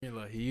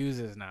formula he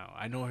uses now.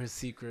 I know his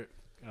secret.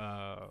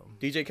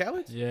 DJ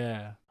Khaled?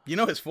 Yeah. You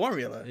know his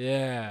formula?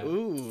 Yeah.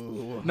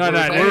 Ooh. No,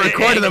 we're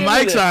recording the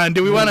mics on.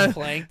 Do we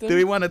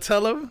want to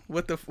tell him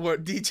what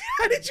DJ?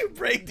 How did you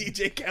break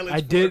DJ Khaled's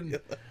I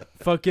didn't.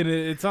 Fucking,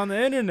 it's on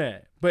the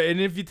internet. But and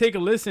if you take a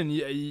listen,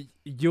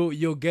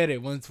 you'll get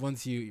it once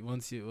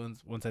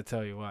I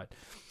tell you what.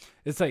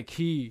 It's like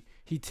he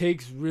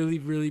takes really,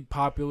 really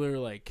popular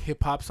like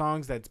hip hop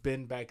songs that's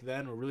been back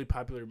then, or really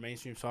popular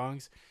mainstream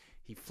songs.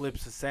 He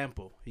flips a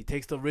sample. He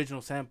takes the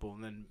original sample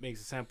and then makes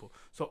a sample.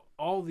 So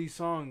all these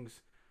songs,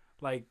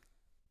 like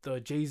the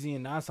Jay-Z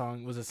and Nas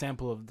song, was a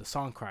sample of the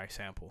Song Cry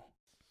sample.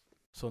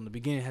 So in the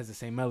beginning it has the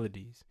same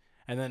melodies.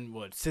 And then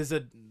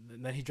SZA,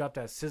 and then he dropped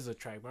that SZA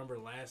track. Remember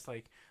last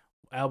like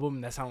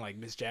album that sounded like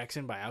Miss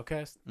Jackson by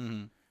Outkast?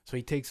 Mm-hmm. So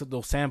he takes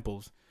those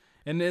samples.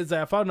 And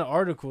I found an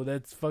article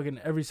that's fucking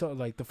every song,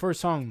 like the first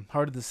song,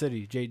 Heart of the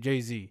City,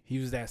 Jay-Z, he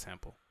used that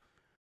sample.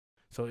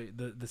 So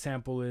the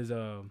sample is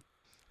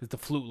it's the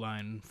flute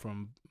line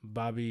from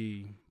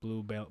Bobby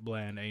Blue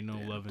Bland, Ain't No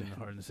Love in the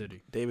Heart of the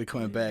City. David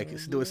coming back.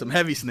 He's doing some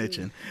heavy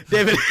snitching.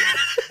 David.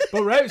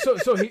 But right, so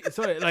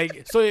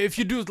if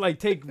you do like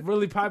take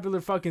really popular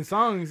fucking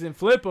songs and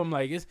flip them,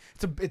 like it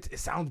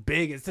sounds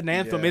big. It's an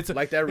anthem. Yeah. It's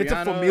like that Rihanna it's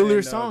a familiar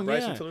and, song.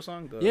 Bryson Tiller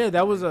song. Yeah,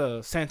 that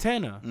was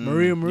Santana,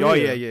 Maria. Oh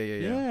yeah.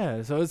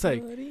 Yeah, so it's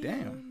like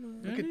damn.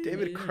 Look at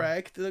David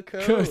cracked the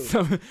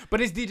code. But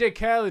it's DJ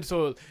Khaled,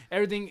 so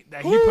everything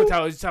that he puts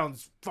out, it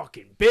sounds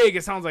fucking big.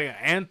 It sounds like an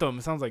anthem.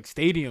 It sounds like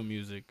stadium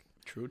music.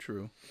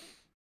 True.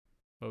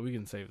 But we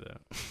can save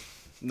that.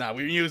 Nah,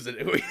 we used it.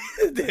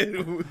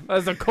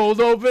 That's a cold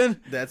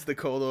open? That's the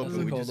cold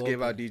open. We just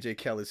gave out DJ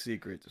Khaled's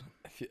secret.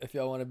 If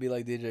y'all want to be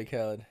like DJ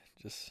Khaled,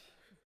 just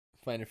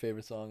find your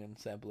favorite song and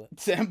sample it.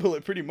 Sample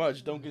it pretty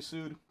much. Don't get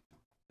sued.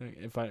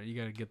 You got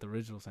to get the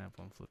original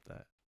sample and flip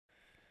that.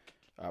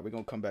 All right, we're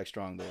going to come back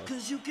strong, though.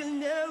 Cause you can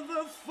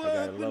never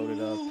fuck with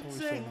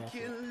moves and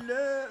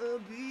killer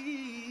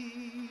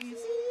bees.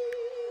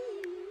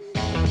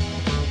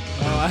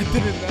 Oh, I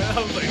didn't know.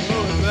 I was like,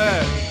 what was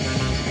that?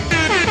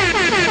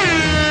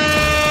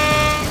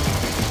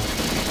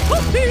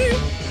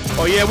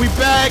 Oh, yeah, we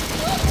back.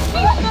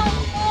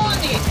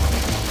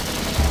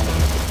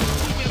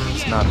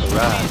 It's not the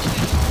ride.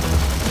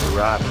 The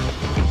ride.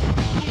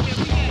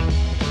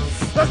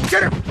 Let's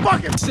get it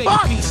fucking Say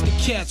peace to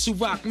cats who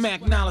rock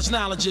Mac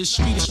knowledges,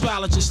 street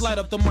astrologists, light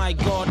up the mic,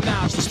 guard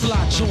knowledge,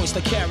 fly joints, the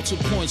character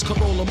points,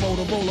 Corolla,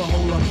 Motorola,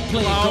 Hola,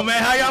 Oh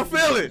man, how y'all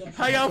feeling?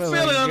 How y'all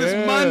feeling on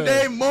this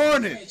Monday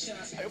morning?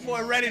 Hey,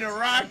 boy, ready to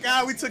rock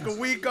out. We took a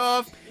week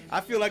off.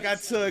 I feel like I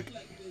took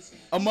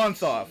a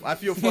month off. I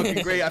feel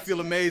fucking great. I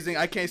feel amazing.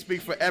 I can't speak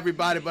for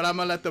everybody, but I'm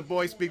gonna let the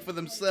boys speak for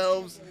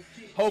themselves.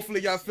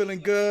 Hopefully y'all feeling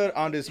good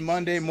on this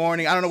Monday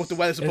morning. I don't know what the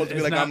weather's supposed to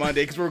be like on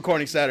Monday because we're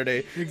recording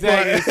Saturday.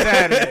 Exactly, it's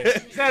Saturday.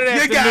 Saturday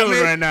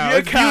afternoon right now.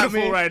 It's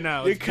beautiful right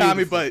now. You caught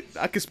me, but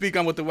I can speak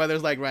on what the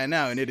weather's like right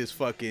now, and it is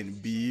fucking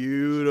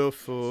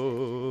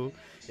beautiful.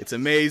 It's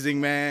amazing,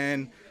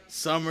 man.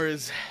 Summer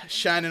is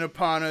shining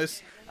upon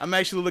us. I'm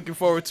actually looking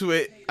forward to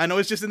it. I know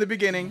it's just in the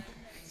beginning.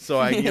 So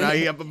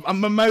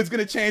my mood's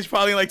gonna change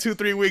probably in like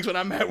 2-3 weeks when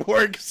I'm at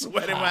work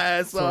sweating my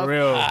ass off. For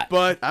real.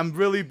 But I'm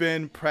really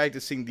been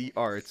practicing the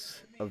arts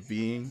of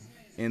being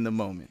in the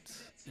moment,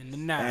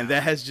 and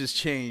that has just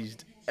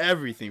changed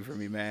everything for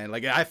me, man.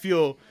 Like I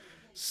feel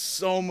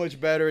so much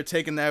better.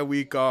 Taking that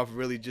week off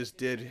really just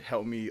did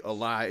help me a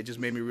lot. It just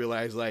made me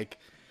realize like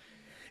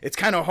it's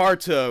kind of hard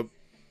to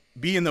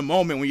be in the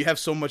moment when you have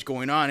so much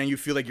going on and you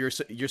feel like you're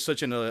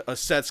such in a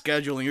set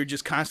schedule and you're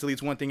just constantly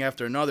it's one thing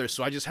after another.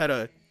 So I just had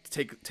to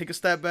take a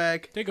step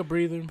back, take a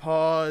breather,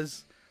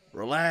 pause,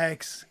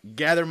 relax,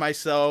 gather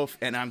myself,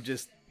 and I'm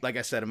just like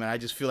I said, man, I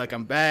just feel like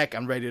I'm back.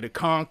 I'm ready to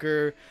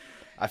conquer.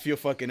 I feel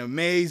fucking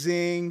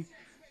amazing.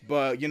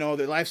 But, you know,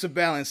 the life's a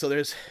balance. So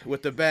there's,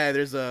 with the bad,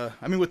 with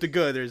the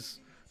good, there's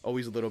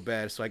always a little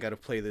bad. So I got to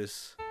play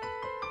this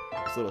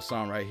little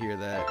song right here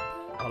that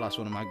I lost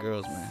one of my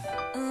girls, man.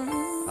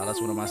 I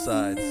lost one of my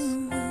sides.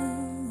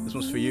 This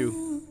one's for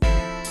you.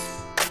 Get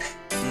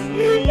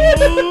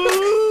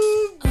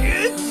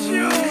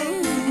you.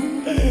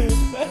 That's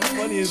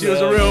funny as She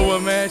was a real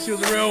one, man. She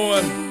was a real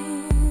one.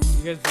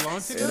 You guys belong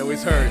to It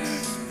always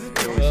hurts.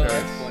 It always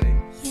hurts. Funny.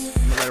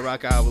 I'm gonna let it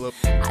rock out a little.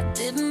 I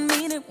didn't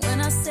mean it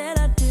when I said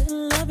I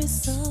didn't love you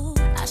so.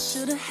 I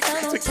should have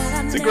held on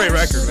tight. It's a great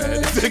record,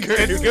 man.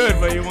 It's good,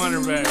 but you want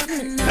her back. No.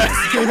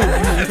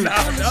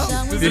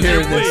 If you're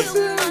hearing this,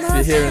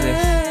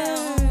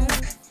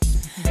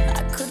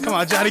 Come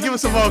on, Johnny, give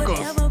us some vocals.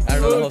 I don't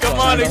know the whole Come song.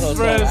 on, I know the whole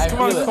Express. song. I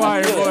Come on, feel it. choir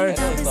I feel boy. it. I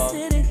know the song.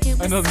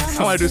 I know this I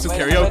song. want to do some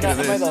karaoke to I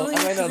this. might know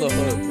the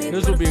hook.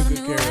 This will be a good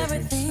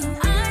karaoke.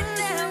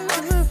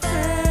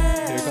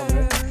 Here comes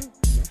it.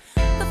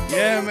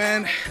 Yeah,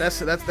 man.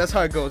 That's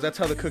how it goes. That's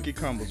how the cookie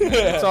crumbles, man.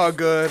 It's all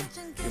good.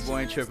 Your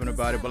boy ain't tripping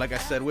about it. But like I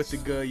said, with the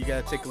good, you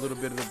gotta take a little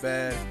bit of the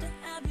bad.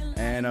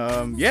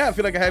 And yeah, I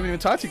feel like I haven't even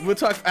talked to you. We'll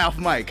talk off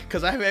mic,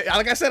 cause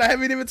like I said, I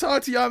haven't even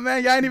talked to y'all,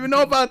 man. Y'all ain't even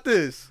know about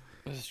this.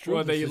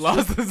 Well, they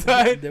lost the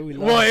side.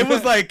 Well, it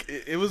was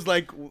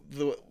like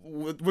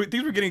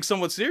things were getting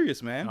somewhat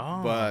serious, man.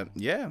 Oh. But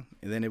yeah,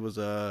 and then it was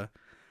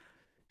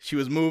she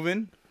was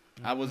moving.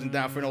 I wasn't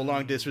down for no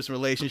long distance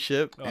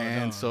relationship,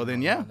 so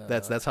then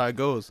that's how it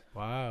goes.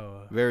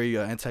 Wow. Very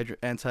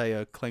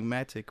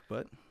anti-climactic,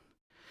 but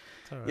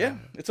Right. yeah,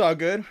 it's all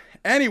good.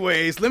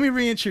 Anyways, let me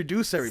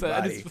reintroduce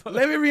everybody.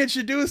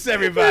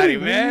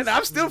 Man.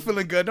 I'm still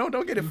feeling good.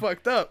 Don't get it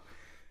fucked up.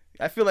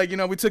 I feel like,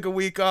 we took a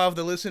week off.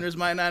 The listeners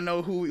might not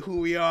know who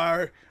we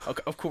are.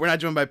 Okay, of course, we're not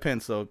joined by Penn,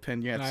 so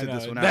Penn, you have to sit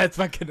this one out. That's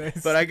fucking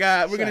nice. But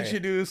we're gonna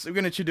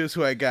introduce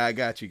who I got. I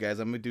got you guys.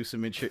 I'm gonna do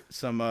some intros.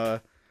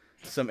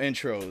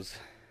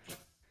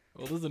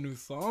 Well, there's a new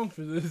song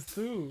for this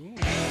too.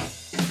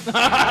 All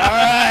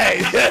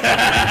right.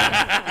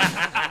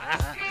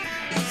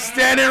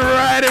 Standing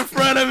right in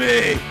front of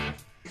me.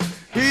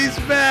 He's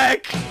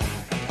back.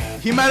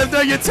 He might have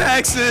done your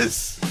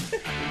taxes.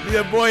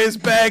 Your boy is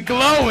back,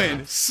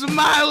 glowing,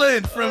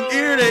 smiling from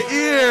ear to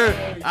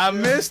ear. I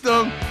missed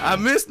him. I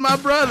missed my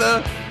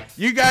brother.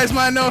 You guys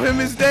might know him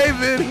as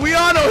David. We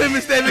all know him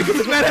as David because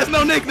this man has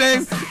no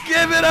nickname.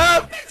 Give it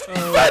up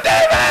for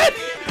David.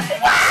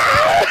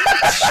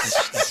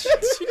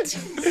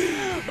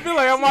 I feel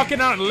like I'm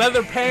walking out in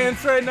leather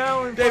pants right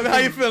now. David, how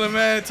you feeling,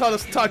 man? Talk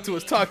to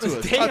us.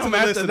 Damn,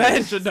 after that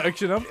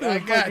introduction, I'm feeling I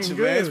got fucking you,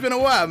 good. man. It's been a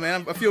while,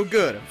 man. I feel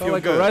good. I feel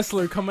like good. a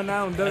wrestler coming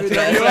out in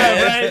WWE,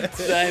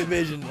 Right? I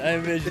envisioned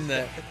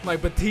that.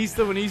 like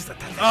Batista when he used to.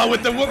 Oh,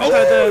 with the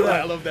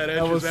I love that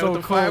entrance. was Man, so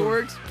with the cool.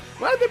 fireworks.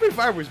 Why did they bring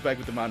fireworks back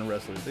with the mountain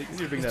wrestlers? They need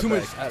to bring that Too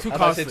back. much, too I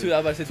costly. was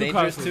about to say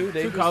dangerous too.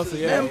 Too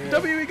costly, yeah. Man,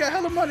 WWE got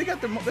hella money.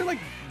 They're like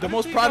the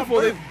most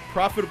profitable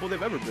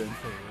they've ever been.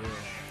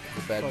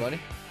 The Bad Bunny.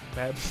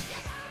 Bad.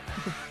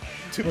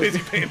 Too busy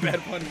paying Bad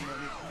Bunny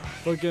money.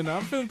 Fucking,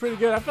 I'm feeling pretty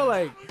good. I feel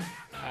like,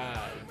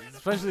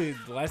 especially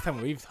the last time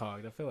we've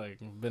talked, I feel like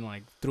I've been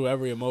like through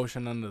every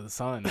emotion under the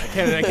sun. I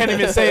can't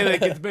even say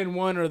like it's been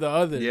one or the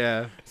other.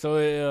 Yeah. So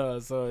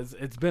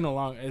it's been a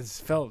long.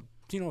 It's felt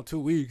 2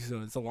 weeks.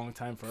 So it's a long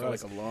time for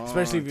us. Like a long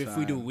especially if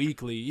we do time.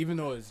 weekly. Even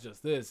though it's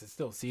just this, it's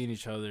still seeing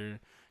each other,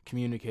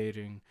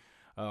 communicating.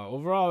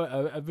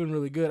 Overall, I've been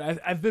really good.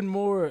 I've been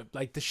more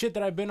like the shit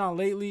that I've been on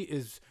lately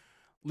is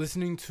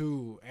listening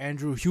to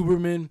Andrew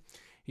Huberman.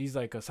 He's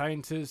like a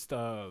scientist,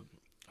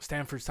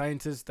 Stanford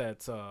scientist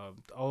that's all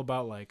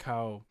about like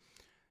how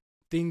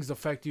things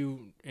affect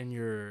you in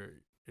your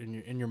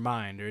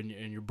mind or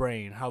in your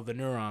brain, how the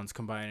neurons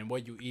combine and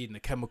what you eat and the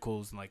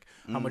chemicals and like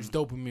how much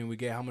dopamine we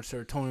get, how much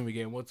serotonin we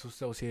get, and what's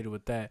associated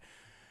with that.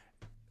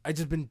 I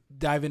just been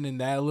diving in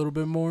that a little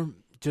bit more,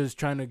 just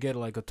trying to get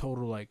like a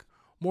total like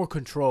more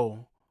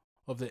control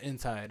of the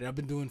inside. And I've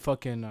been doing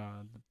fucking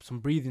some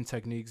breathing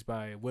techniques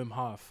by Wim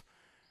Hof,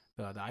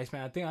 the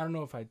Iceman. I don't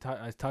know if I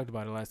talked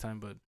about it last time,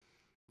 but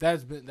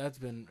that's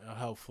been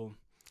helpful.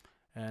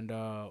 And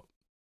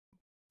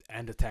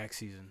the tax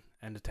season.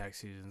 Is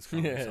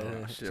coming.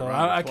 Yeah, so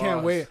I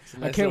can't wait.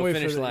 I can't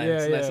wait for line.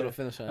 Yeah, Nice little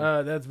finish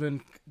line. It's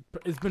been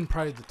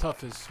probably the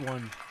toughest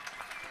one.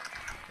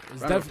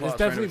 It's Definitely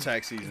definitely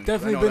tax season.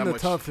 definitely been the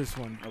toughest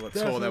one. What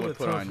toll that would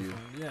put on you.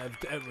 Yeah,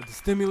 with the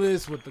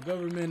stimulus, with the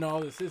government,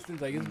 all the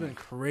assistance, like it's been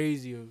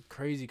crazy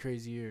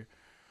year.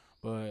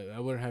 But I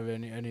wouldn't have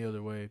it any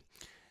other way.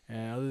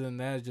 And other than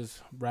that,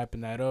 just wrapping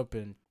that up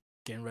and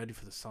getting ready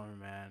for the summer,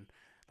 man.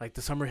 Like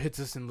the summer hits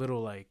us in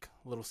little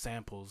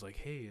samples. Like,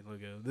 hey, look,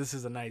 this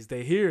is a nice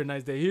day here,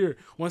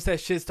 Once that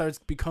shit starts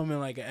becoming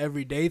like an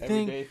everyday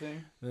thing,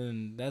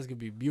 then that's gonna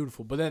be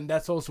beautiful. But then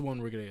that's also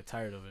when we're gonna get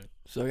tired of it.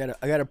 So I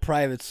got a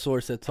private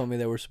source that told me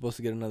that we're supposed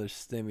to get another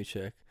stimmy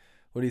check.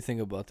 What do you think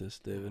about this,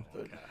 David?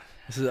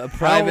 This is a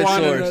private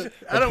source.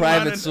 A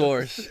private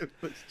source.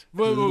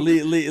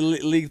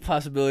 Leaked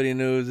possibility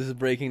news. This is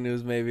breaking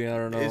news, maybe. I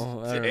don't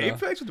know. It's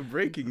Apex with the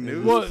breaking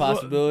news.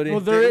 Possibility.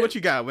 David, what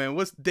you got, man?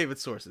 What's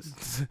David's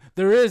sources?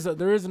 There is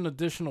an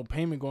additional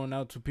payment going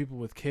out to people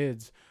with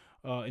kids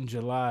in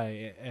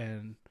July,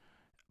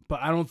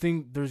 but I don't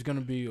think there's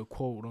gonna be a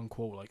quote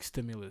unquote like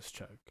stimulus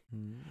check.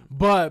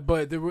 But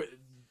there were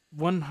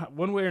one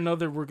way or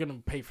another we're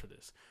gonna pay for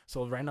this.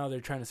 So right now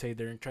they're trying to say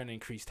they're trying to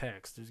increase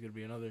tax. There's gonna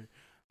be another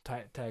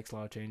tax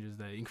law changes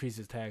that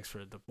increases tax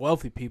for the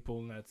wealthy people,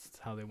 and that's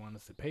how they want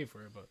us to pay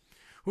for it. But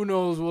who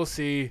knows? We'll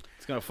see.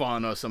 It's gonna fall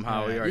on us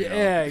somehow.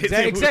 Yeah,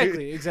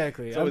 exactly. It's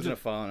always gonna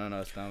fall on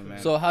us now,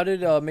 man. So how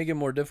did make it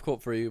more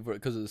difficult for you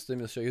because of the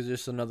stimulus check? Is it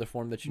just another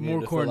form that you need to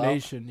fill out? More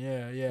coordination.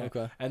 Yeah.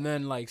 Okay. And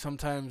then like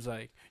sometimes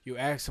like you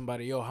ask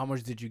somebody, yo, how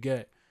much did you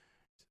get?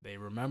 They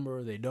remember,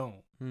 or they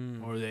don't,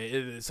 or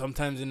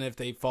sometimes, and if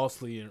they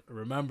falsely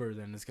remember,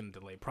 then it's gonna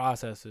delay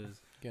processes.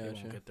 Gotcha. They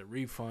won't get the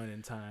refund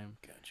in time.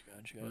 Gotcha.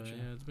 Yeah,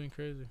 it's been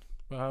crazy.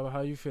 But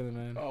how you feeling,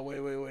 man? Oh wait!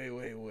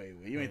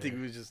 You ain't think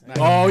we was just?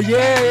 Oh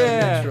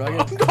yeah.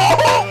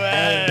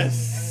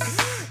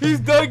 Yes. He's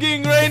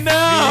dugging right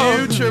now.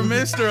 Future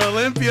Mr.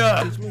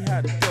 Olympia.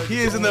 He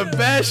is in the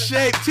best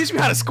shape. Teach me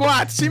how to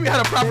squat. Teach me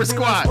how to proper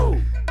squat.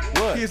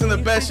 He is in the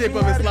best shape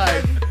of his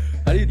life.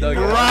 How do you dug it?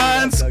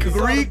 Bronze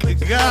Greek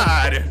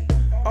god.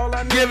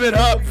 Give it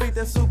up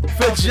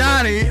for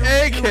Johnny,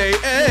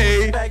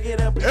 a.k.a.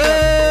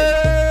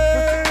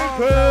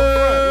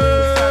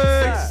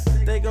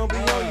 They gon' be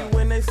on you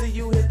when they see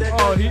you hit that.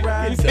 Oh,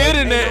 he's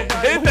hitting it.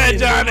 Hit that,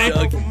 Johnny.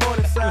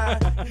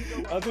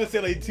 I was gonna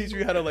say, like, teach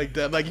me how to, like,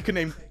 that. Like, you can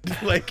name,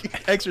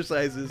 like,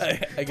 exercises. I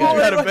Teach got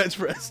me it. how to bench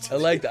press. I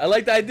like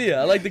the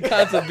idea. I like the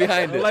concept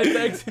behind it. I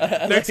like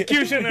the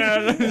execution.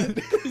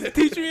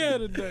 Teach me how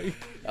to do.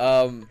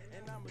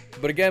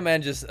 But again,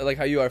 man, just like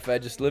how you are,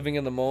 Fed, just living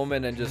in the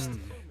moment and just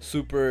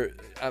super.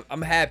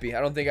 I'm happy.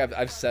 I don't think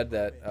I've said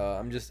that.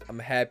 I'm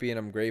happy and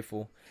I'm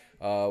grateful.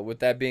 With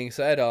that being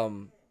said,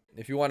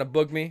 if you want to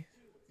book me,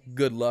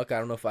 good luck. I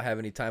don't know if I have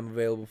any time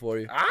available for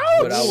you,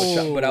 but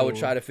I would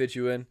try to fit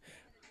you in.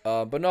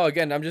 But no,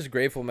 again, I'm just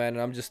grateful, man,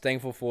 and I'm just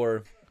thankful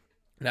for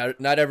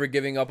not ever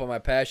giving up on my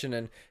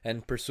passion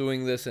and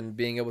pursuing this and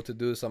being able to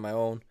do this on my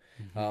own.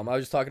 I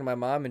was just talking to my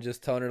mom and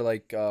just telling her,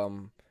 like,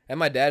 and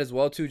my dad as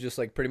well too, just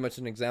like pretty much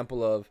an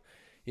example of,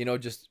 you know,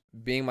 just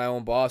being my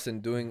own boss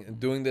and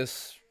doing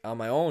this on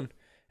my own.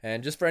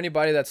 And just for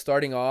anybody that's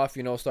starting off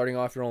your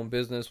own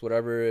business,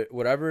 whatever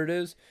it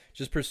is,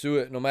 just pursue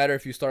it. No matter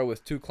if you start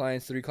with 2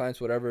 clients, 3 clients,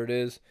 whatever it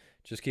is,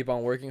 just keep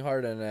on working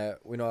hard, and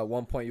at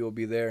one point you will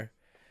be there.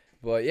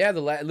 But yeah,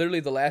 literally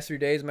the last 3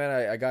 days, man,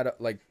 I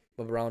got like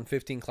around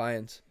 15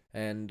 clients,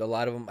 and a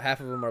lot of them, half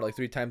of them are like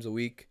 3 times a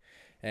week.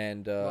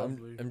 And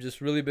I'm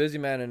just really busy,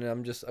 man, and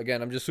I'm just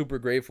super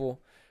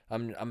grateful.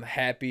 I'm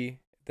happy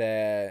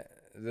that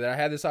I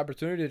had this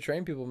opportunity to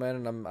train people, man,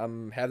 and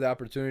I'm have the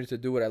opportunity to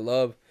do what I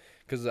love.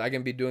 Because I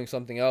can be doing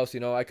something else, you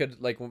know. I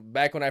could, like,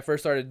 back when I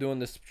first started doing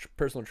this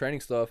personal training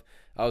stuff,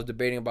 I was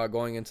debating about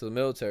going into the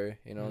military.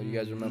 You know, you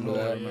guys remember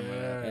that?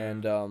 Yeah.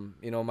 And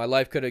you know, my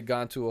life could have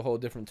gone to a whole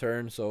different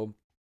turn. So,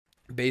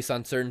 based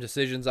on certain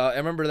decisions, I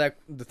remember that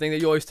the thing that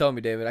you always tell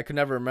me, David. I could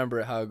never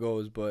remember how it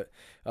goes, but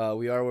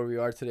we are where we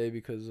are today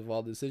because of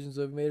all the decisions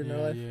that we've made in our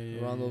life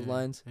around those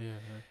lines. Yeah.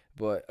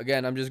 But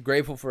again, I'm just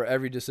grateful for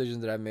every decision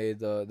that I've made,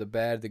 the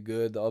bad, the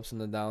good, the ups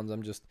and the downs.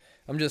 I'm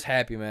just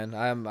happy, man.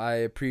 I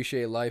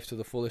appreciate life to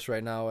the fullest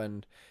right now,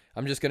 and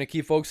I'm just gonna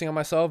keep focusing on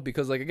myself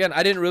because, like, again,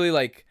 I didn't really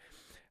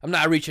I'm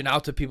not reaching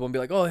out to people and be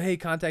like, oh, hey,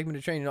 contact me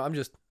to train. You know,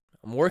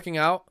 I'm working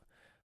out.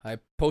 I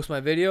post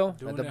my video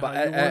at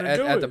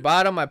the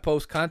bottom. I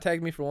post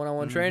contact me for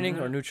one-on-one training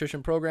or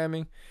nutrition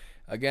programming.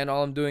 Again,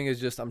 all I'm doing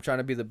is I'm trying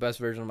to be the best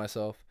version of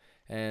myself,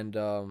 and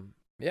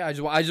yeah, I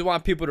just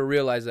want people to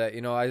realize that,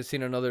 you know. I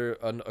seen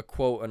a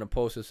quote on a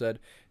post that said,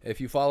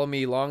 "If you follow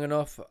me long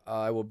enough,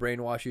 I will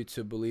brainwash you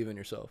to believe in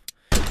yourself."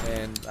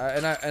 And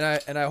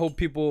I hope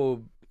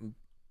people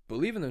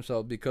believe in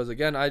themselves because,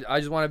 again, I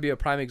just want to be a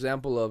prime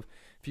example of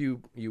if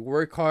you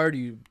work hard,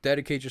 you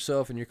dedicate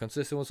yourself, and you're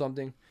consistent with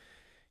something,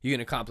 you can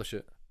accomplish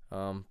it.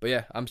 But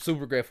yeah, I'm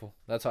super grateful.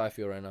 That's how I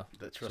feel right now.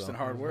 The trust and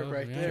hard work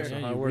right there.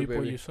 there. Hard work,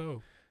 baby.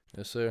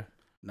 Yes, sir.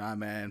 Nah,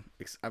 man.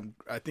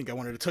 I think I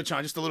wanted to touch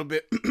on just a little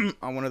bit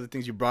on one of the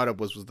things you brought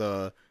up was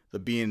the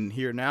being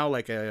here now.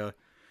 Like, it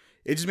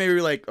just made me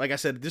like I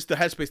said, just the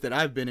headspace that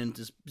I've been in,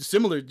 just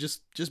similar,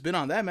 just been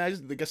on that,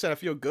 man. Like I said, I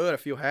feel good. I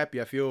feel happy.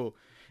 I feel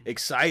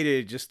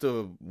excited just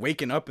to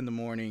waking up in the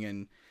morning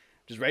and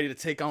just ready to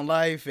take on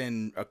life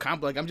and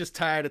accomplish. Like, I'm just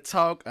tired of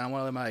talk. I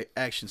want to let my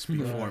actions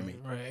speak for me.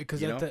 Right.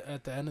 Because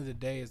at the end of the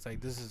day, it's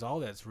like this is all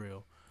that's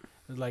real.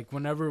 Like,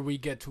 whenever we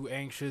get too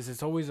anxious,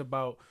 it's always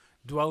about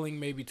dwelling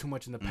maybe too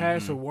much in the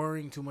past or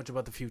worrying too much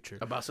about the future.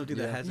 About something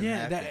that hasn't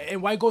happened.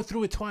 And why go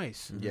through it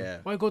twice? Yeah.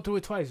 Why go through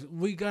it twice?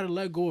 We got to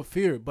let go of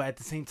fear. But at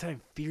the same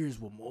time, fear is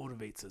what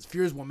motivates us.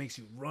 Fear is what makes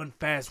you run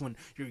fast when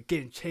you're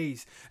getting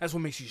chased. That's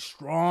what makes you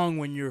strong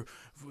when you're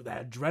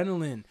that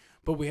adrenaline.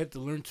 But we have to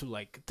learn to,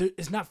 like,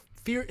 it's not,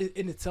 fear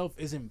in itself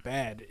isn't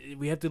bad.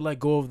 We have to let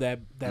go of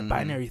that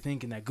binary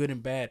thinking, that good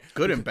and bad.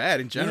 Good and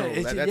bad in general.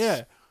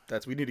 Yeah,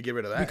 we need to get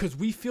rid of that. Because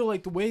we feel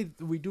like the way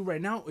we do right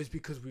now is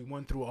because we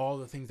went through all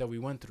the things that we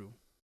went through.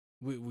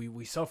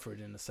 We suffered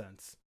in a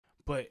sense.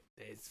 But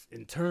it's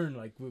in turn,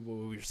 like what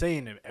we were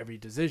saying, every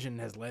decision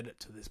has led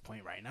to this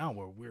point right now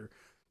where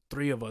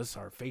 3 of us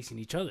are facing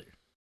each other.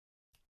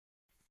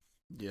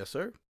 Yes,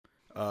 sir.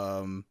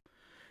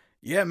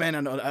 Yeah, man. I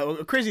know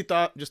a crazy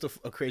thought. Just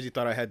a crazy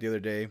thought I had the other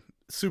day.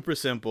 Super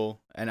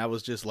simple, and I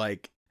was just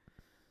like,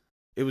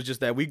 it was just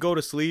that we go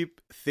to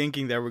sleep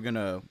thinking that we're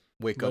gonna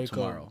wake up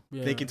tomorrow,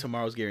 thinking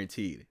tomorrow's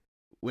guaranteed,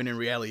 when in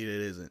reality it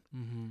isn't.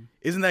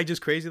 Isn't that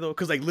just crazy though?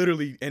 Because, like,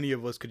 literally any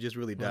of us could just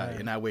really die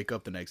and not wake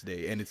up the next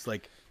day, and it's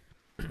like,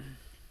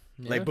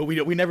 like, but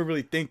we never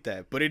really think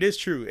that, but it is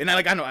true. And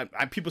I know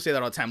people say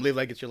that all the time, live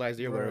like it's your last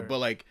day or whatever, but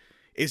like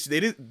it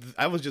is.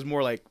 I was just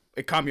more like,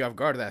 it caught me off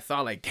guard that I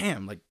thought, like,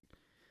 damn, like,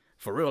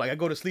 for real, like, I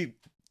go to sleep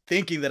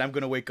thinking that I'm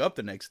gonna wake up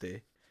the next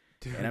day.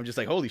 Dude. And I'm just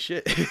like, holy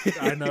shit.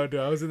 I know, dude.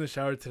 I was in the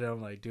shower today.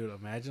 I'm like, dude,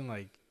 imagine,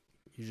 like,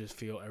 you just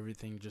feel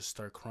everything just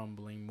start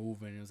crumbling,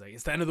 moving. It's like,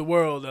 it's the end of the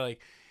world.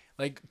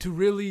 Like to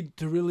really,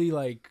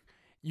 like,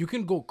 you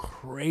can go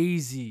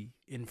crazy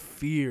in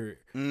fear,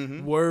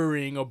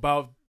 worrying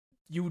about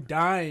you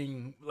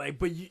dying. Like,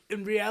 but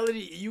in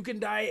reality, you can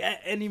die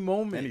at any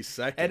moment. Any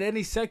second. At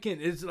any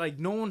second. It's like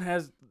no one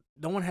has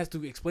no one has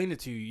to explain it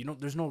to you. You know,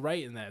 there's no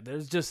right in that.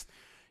 There's just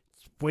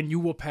when you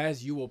will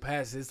pass, you will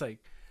pass. It's like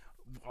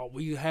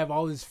we have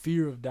all this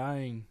fear of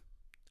dying.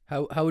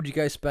 How would you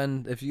guys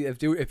spend if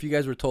you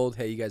guys were told,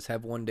 hey, you guys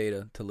have one day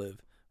to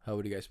live? How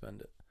would you guys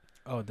spend it?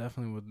 Oh,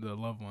 definitely with the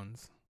loved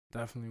ones.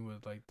 Definitely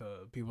with like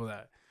the people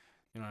that,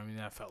 you know what I mean,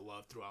 that felt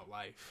love throughout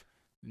life.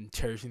 And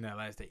cherishing that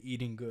last day.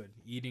 Eating good.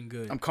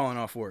 I'm calling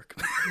off work.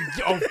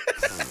 Oh,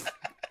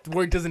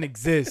 work doesn't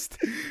exist.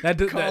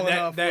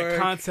 That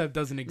concept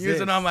doesn't exist.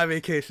 Using all my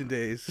vacation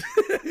days.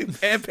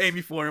 And pay me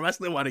for them. I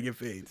still want to get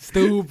paid.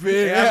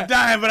 Stupid. Yeah, I'm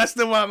dying, but I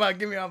still want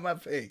give me all my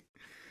pay.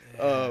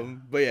 Yeah.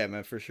 But yeah,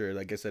 man, for sure.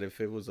 Like I said,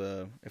 if it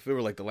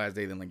were like the last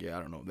day, then like, yeah,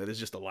 I don't know. That is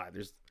just a lot.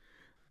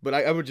 But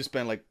I would just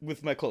spend like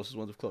with my closest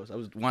ones, of course. I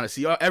would want to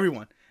see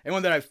everyone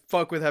that I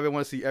fuck with. I would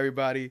want to see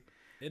everybody.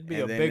 It'd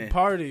be a big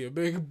party, a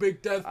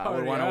big death party. I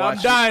would want to I'm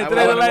dying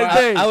today, the last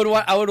day.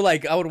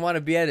 I would want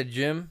to be at a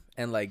gym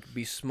and like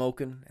be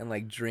smoking and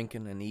like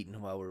drinking and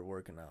eating while we're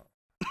working out.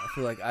 I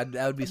feel like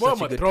that would be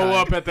such a good throw time.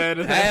 up at the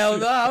end of that. Hell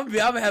no,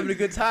 I'm having a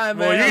good time,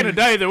 man. Well, you're gonna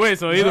die either way,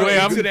 so either way,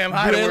 I'm too damn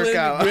high to work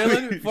out.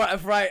 Grilling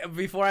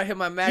before I hit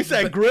my max. You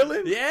said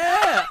grilling?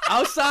 Yeah,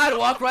 outside,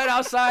 walk right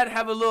outside,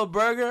 have a little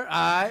burger.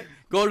 All right,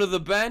 go to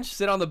the bench,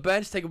 sit on the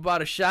bench, take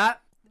about a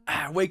shot.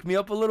 Wake me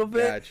up a little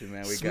bit. Got you,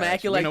 man. We smack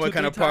got you. It like you know what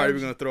kind of party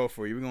times. we're gonna throw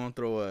for you? We're gonna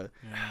throw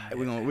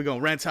we're gonna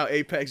rent out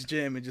Apex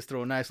Gym and just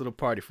throw a nice little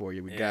party for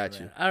you. We got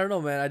man. you. I don't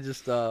know, man. I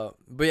just but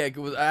yeah,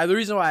 the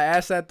reason why I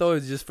asked that though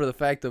is just for the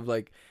fact of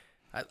like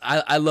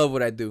I love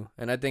what I do,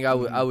 and I think I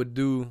would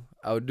do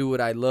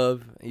what I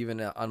love even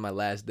on my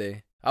last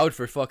day. I would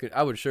for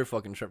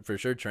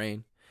sure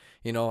train.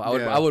 You know,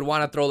 I would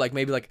want to throw like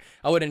maybe like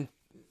I wouldn't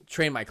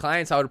train my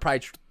clients. I would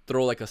probably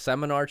throw like a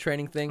seminar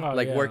training thing,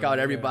 work out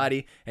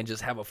everybody and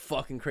just have a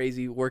fucking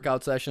crazy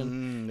workout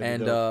session.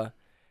 And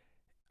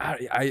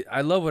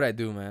I love what I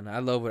do, man. I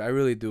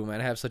really do,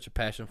 man. I have such a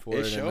passion for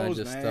it. It shows, and I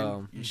just,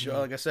 man. You show,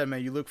 like I said,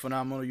 man, you look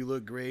phenomenal. You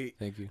look great.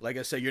 Thank you. Like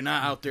I said, you're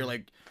not out there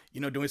like, you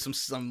know, doing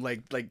some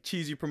like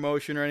cheesy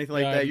promotion or anything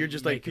like that. You're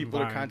just like people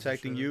are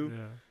contacting you.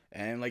 Yeah.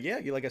 And like,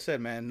 like I said,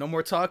 man, no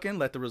more talking.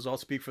 Let the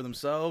results speak for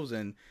themselves.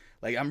 And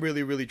like, I'm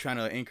really, really trying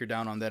to anchor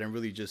down on that and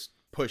really just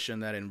push on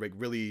that and like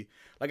really,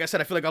 like I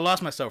said, I feel like I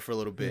lost myself for a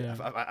little bit.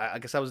 I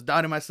guess I was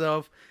doubting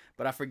myself,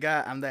 but I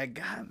forgot I'm that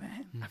guy,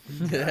 man.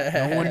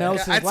 No one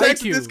else is I like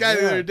texted you. this guy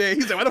the other day.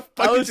 He's like, "Why the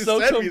fuck did you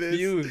send me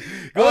this?"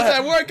 I was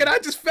at work and I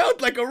just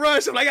felt like a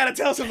rush. I'm like, I gotta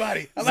tell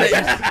somebody. I'm like,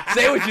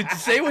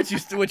 say what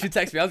you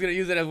text me. I was gonna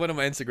use it as one of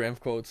my Instagram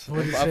quotes.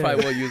 I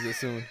probably will use it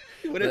soon.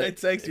 What did I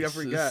text you? I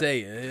forgot.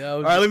 Say it.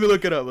 All right, let me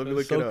look it up.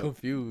 So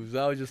confused.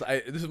 I was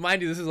just.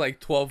 Mind you, this is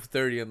like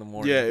 12:30 in the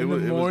morning. Yeah, it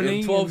was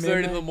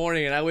 12:30 in the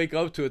morning, and I wake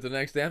up to it the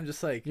next day. I'm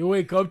just like, you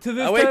wake up to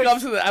this. I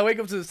wake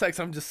up to this text.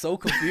 I'm just so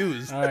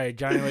confused. All right,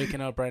 Johnny, waking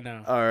up right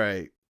now. All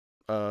right.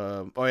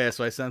 So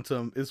I sent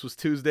him. This was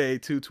Tuesday,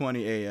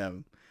 2:20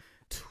 a.m.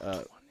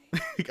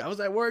 I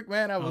was at work,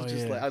 man. I was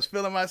like, I was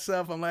feeling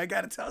myself. I'm like, I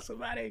gotta tell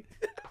somebody.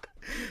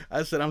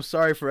 I said, I'm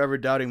sorry for ever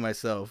doubting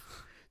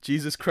myself.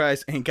 Jesus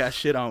Christ ain't got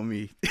shit on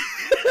me.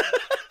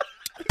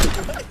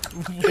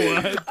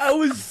 What? I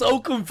was so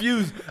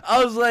confused.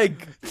 I was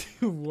like,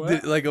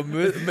 what? Make a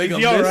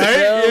he all right?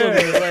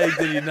 Yeah. Like,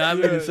 did he not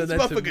mean to send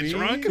that to me?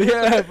 Drunk?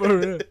 Yeah, for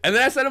real. And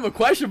then I sent him a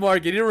question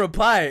mark. He didn't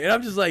reply, and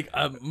I'm just like,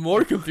 I'm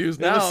more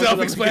confused now. It was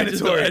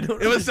self-explanatory.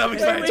 It was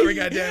self-explanatory.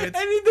 Goddammit. And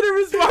he didn't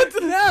respond to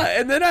that.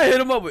 Yeah, and then I hit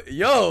him up with,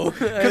 yo.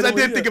 Because I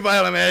did think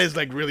about it, man. It's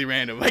like really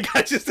random. Like,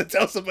 I just to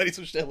tell somebody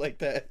some shit like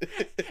that.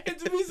 And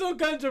to be so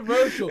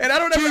controversial. And I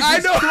don't ever. I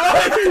know.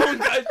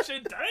 That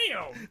shit,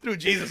 damn. Threw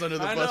Jesus under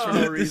the bus for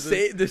no reason.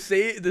 He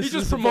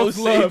just promotes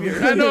love.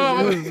 I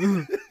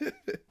know.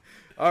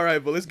 All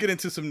right, but let's get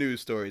into some news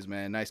stories,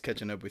 man. Nice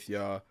catching up with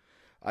y'all.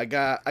 I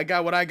got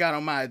what I got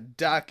on my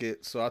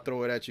docket, so I'll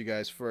throw it at you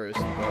guys first.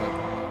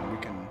 But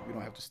we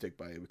don't have to stick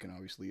by it. We can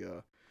obviously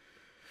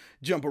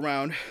jump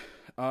around.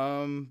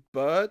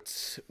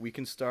 But we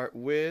can start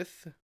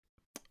with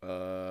I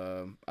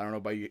don't know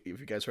about you, if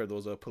you guys heard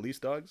those police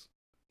dogs,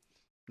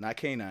 not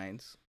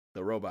canines,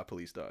 the robot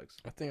police dogs.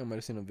 I think I might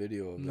have seen a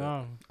video of that.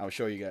 No. I'll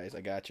show you guys.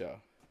 I got y'all.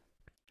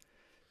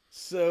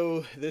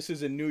 So this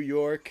is in New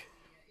York.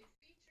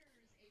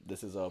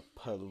 This is a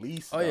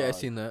police dog. Oh yeah, I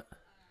seen that.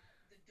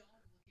 The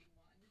dog-looking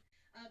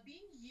one being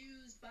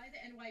used by the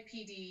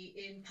NYPD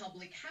in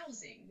public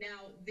housing.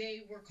 Now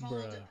they were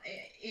called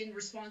in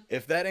response.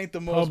 If that ain't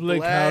the most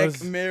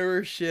Black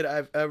Mirror shit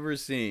I've ever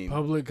seen.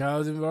 Public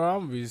housing, bro,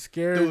 I'm gonna be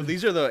scared. Dude,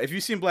 these are if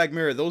you've seen Black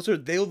Mirror, those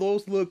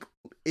look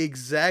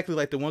exactly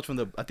like the ones from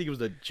I think it was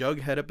the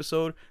Jughead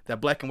episode,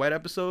 that black and white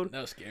episode.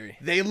 That was scary.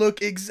 They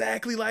look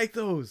exactly like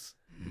those.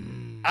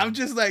 I'm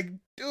just like,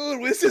 dude,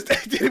 what's this?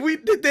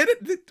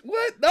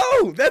 What?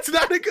 No, that's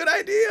not a good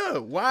idea.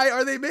 Why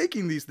are they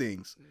making these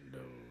things?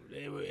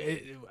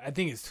 I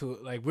think it's too,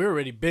 like, we've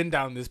already been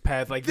down this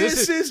path. Like,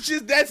 this is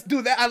just,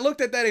 I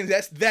looked at that and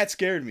that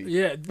scared me.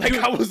 Yeah. Like,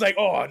 dude, I was like,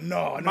 oh,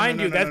 no.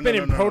 Mind you, that's been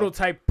in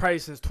prototype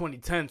price since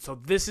 2010. So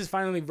this is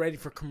finally ready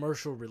for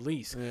commercial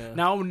release. Yeah.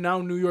 Now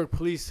New York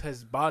police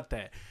has bought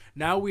that.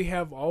 Now we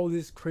have all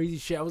this crazy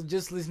shit. I was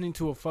just listening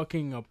to a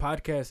fucking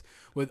podcast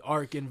with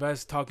Ark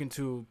Invest talking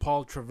to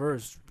Paul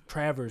Travers,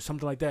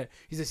 something like that.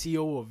 He's the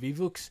CEO of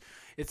Vivux.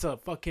 It's a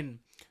fucking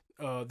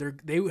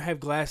they have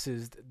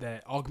glasses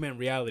that augment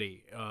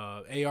reality,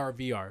 AR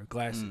VR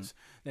glasses,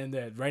 and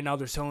that right now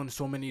they're selling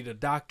so many to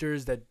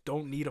doctors that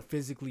don't need to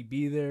physically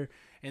be there,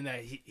 and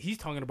that he's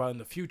talking about in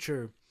the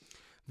future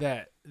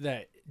that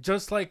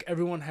just like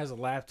everyone has a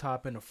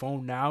laptop and a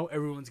phone now,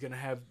 everyone's gonna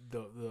have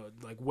the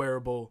like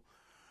wearable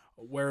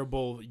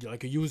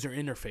like a user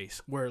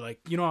interface where, like,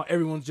 you know how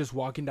everyone's just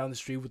walking down the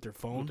street with their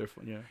phone,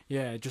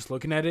 yeah, just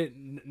looking at it.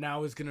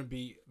 Now it's gonna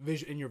be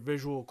in your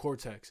visual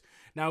cortex.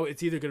 Now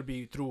it's either gonna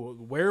be through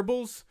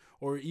wearables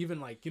or even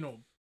like, you know,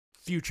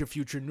 future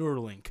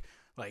Neuralink,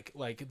 like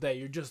that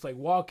you're just like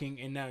walking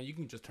and now you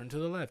can just turn to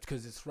the left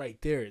because it's right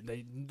there.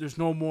 There's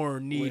no more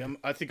need. Wait,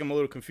 I think I'm a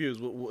little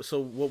confused. So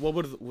what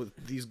would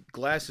with these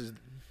glasses?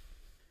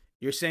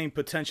 You're saying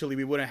potentially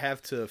we wouldn't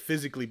have to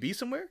physically be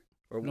somewhere?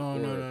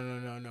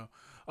 No.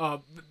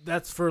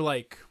 That's for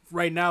like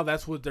right now.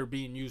 That's what they're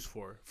being used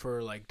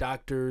for like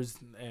doctors,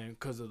 and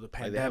because of the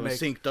pandemic, they haven't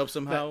synced up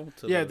somehow.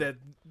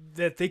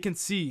 That they can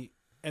see,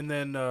 and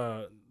then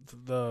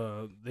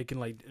they can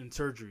like in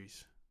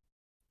surgeries.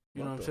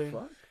 You know what I'm saying?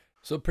 Fuck?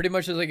 So pretty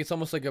much it's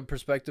almost like a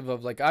perspective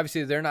of like,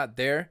 obviously they're not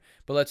there,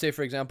 but let's say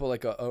for example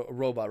like a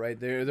robot, right?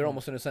 They're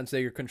almost in a sense that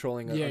you're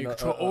controlling.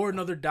 Or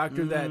another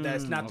doctor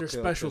that's not their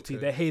specialty.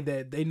 Okay.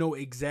 That they know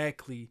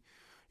exactly.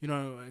 You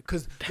know,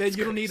 because then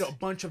you don't need a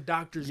bunch of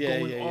doctors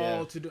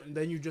to do, and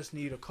then you just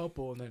need a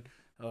couple, and then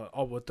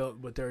all with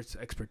their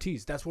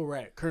expertise. That's where we're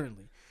at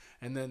currently.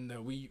 And then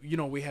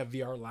we have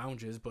VR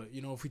lounges, but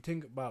you know, if we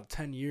think about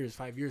 5 years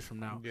from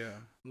now,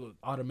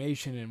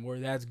 automation and where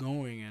that's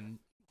going, and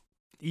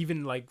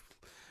even like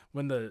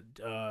when the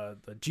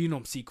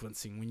genome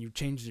sequencing, when you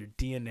change your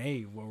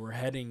DNA, where we're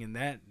heading in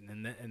that,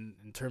 and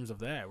in terms of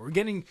that, we're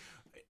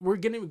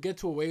gonna get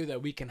to a way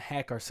that we can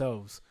hack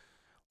ourselves.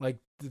 Like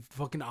the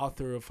fucking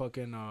author of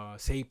fucking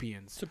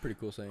Sapiens. It's a pretty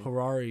cool saying.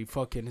 Harari,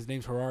 his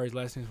name's Harari, his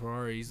last name's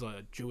Harari. He's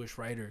a Jewish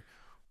writer.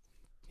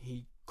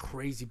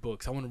 Crazy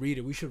books. I want to read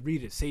it. We should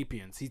read it.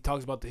 Sapiens. He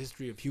talks about the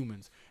history of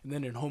humans. And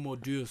then in Homo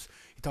Deus,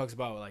 he talks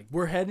about like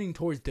we're heading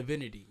towards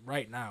divinity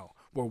right now,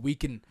 where we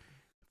can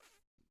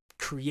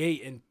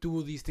create and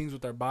do these things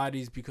with our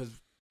bodies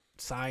because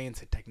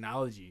science and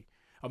technology.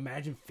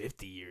 Imagine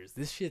 50 years.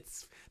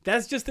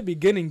 That's just the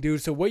beginning,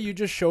 dude. So what you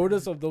just showed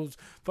us of those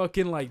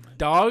fucking like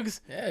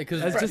dogs. Yeah,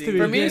 because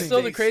for me, it's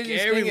still the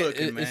craziest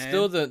thing. It's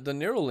still the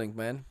Neuralink,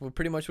 man. Well,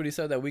 pretty much what he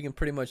said, that we can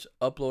pretty much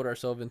upload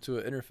ourselves into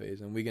an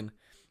interface and we can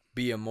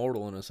be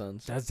immortal in a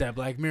sense. That's that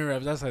Black Mirror.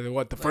 That's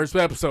like the first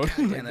episode.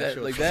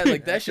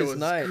 That shit's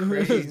nice.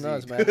 Crazy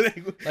nuts,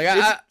 man.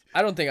 Like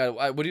I don't think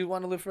I would you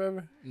want to live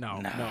forever?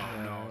 No.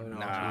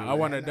 I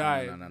want to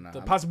die. No.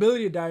 The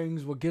possibility of dying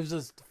is what gives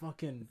us the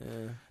fucking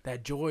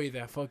that joy,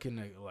 that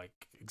fucking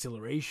like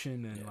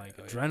exhilaration and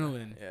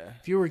adrenaline. Yeah.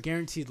 If you were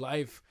guaranteed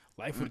life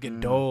would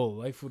get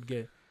dull.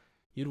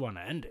 You'd want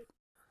to end it.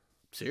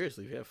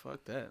 Seriously, yeah,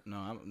 fuck that.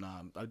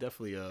 I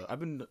definitely I've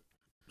been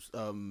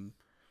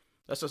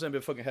that's what I've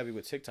been fucking heavy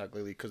with TikTok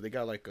lately, because they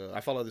got like I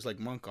follow this like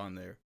monk on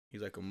there.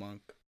 He's like a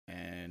monk,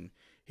 and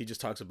he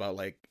just talks about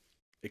like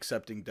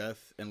accepting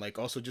death and like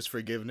also just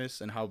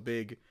forgiveness and how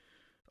big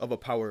of a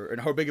power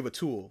and how big of a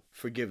tool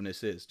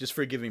forgiveness is. Just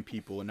forgiving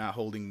people and not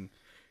holding,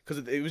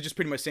 because it was just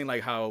pretty much saying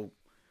like how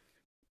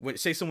when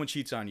say someone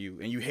cheats on you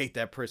and you hate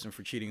that person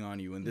for cheating on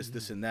you and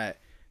this and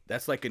that,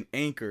 that's like an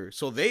anchor.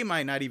 So they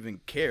might not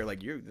even care,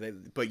 like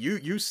but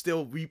you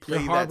still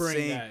replay that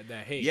same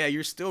that hate. Yeah,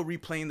 you're still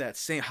replaying that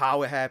same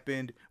how it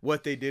happened,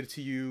 what they did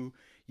to you.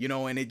 You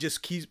know, and it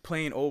just keeps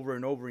playing over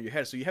and over in your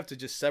head. So you have to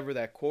just sever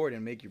that cord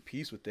and make your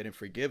peace with it and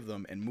forgive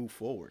them and move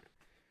forward.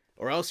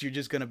 Or else you're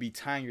just going to be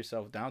tying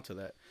yourself down to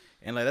that.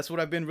 And like that's what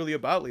I've been really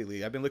about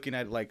lately. I've been looking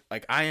at like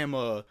I am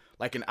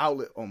like an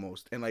outlet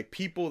almost. And like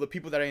the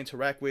people that I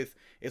interact with,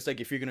 it's like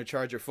if you're going to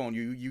charge your phone,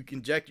 you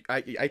inject,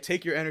 I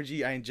take your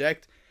energy, I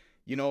inject,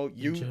 you know,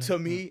 to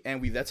me,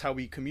 and that's how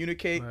we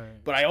communicate.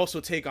 Right. But I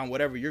also take on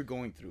whatever you're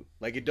going through.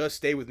 Like it does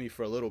stay with me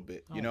for a little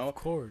bit, you know. Of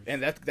course.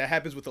 And that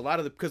happens with a lot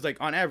of because like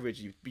on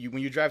average,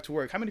 when you drive to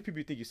work, how many people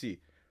do you think you see?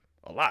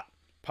 A lot,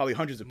 probably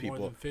hundreds of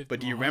people. 50, but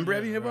do you remember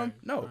any of them?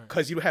 No,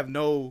 because you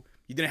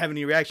didn't have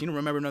any reaction. You don't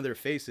remember none of their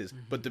faces.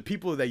 Mm-hmm. But the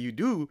people that you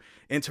do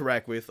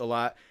interact with a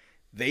lot,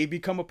 they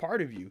become a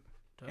part of you.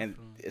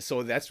 Definitely. And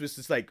so that's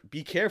just like,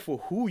 be careful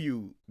who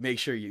you make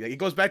sure you. Like, it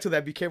goes back to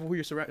that. Be careful who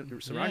you surround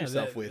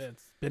yourself with.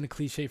 It's been a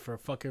cliche for a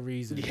fucking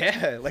reason.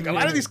 Yeah, like a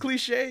lot of these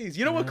cliches.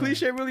 You know what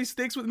cliche really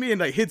sticks with me and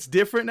like hits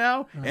different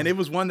now. And it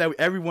was one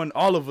that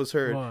all of us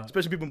heard,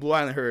 especially people in Blue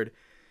Island heard.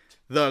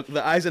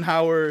 The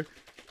Eisenhower,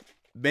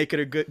 make it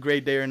a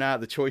great day or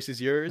not, the choice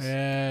is yours.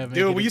 Yeah,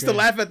 dude, we used to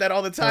laugh at that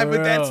all the time,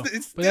 but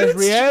that's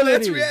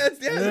reality.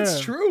 That's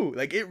true.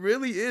 Like it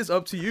really is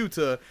up to you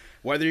to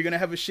whether you're gonna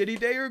have a shitty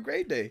day or a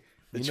great day.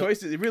 The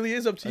choice, it really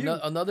is up to you.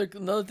 Another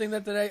thing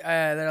that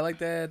I like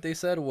that they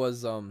said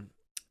was,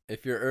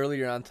 if you're early,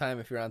 you're on time.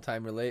 If you're on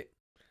time, you're late.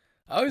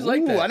 I always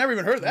like that. I never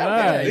even heard that.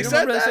 Right. One. They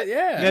said that.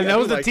 Yeah, that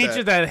was the like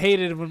teacher that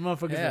hated when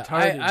motherfuckers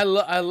retarded.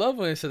 I love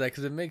when they said that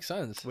because it makes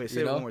sense. Wait,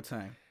 say it one more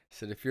time.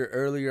 Said if you're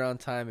early, you're on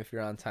time. If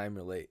you're on time,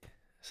 you're late.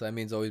 So that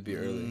means always be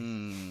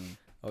early.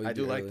 I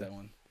do like that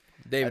one.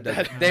 David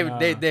doesn't.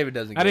 David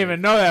doesn't. I didn't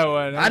even know that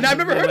one. I've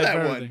never heard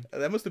that one.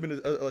 That must have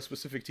been a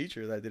specific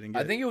teacher that I didn't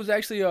get. I think it was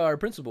actually our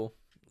principal.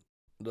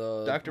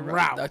 Dr.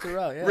 Rao. Dr.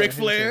 Rao, yeah. Ric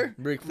Flair.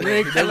 Ric Flair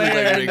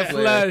in the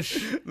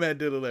flesh. Man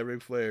did look like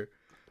Ric Flair.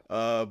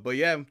 But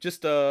yeah,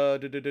 just we're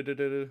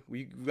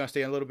gonna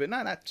stay a little bit,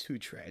 not too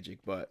tragic,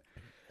 but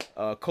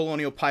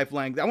Colonial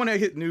Pipeline. I want to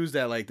hit news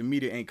that like the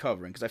media ain't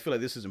covering because I feel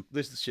like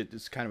this shit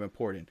is kind of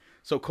important.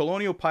 So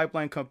Colonial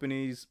Pipeline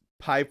Company's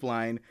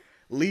pipeline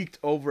leaked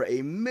over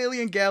 1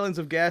 million gallons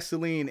of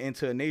gasoline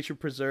into a nature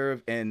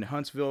preserve in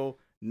Huntsville,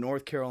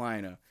 North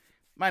Carolina.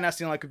 Might not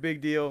seem like a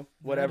big deal,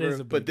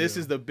 whatever, but this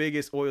is the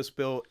biggest oil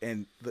spill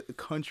in the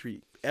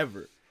country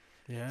ever.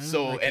 Yeah.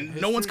 So, like and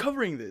no one's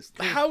covering this.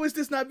 How is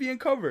this not being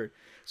covered?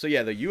 So,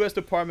 yeah, the U.S.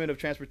 Department of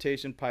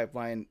Transportation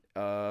Pipeline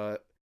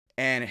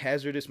and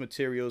Hazardous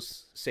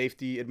Materials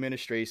Safety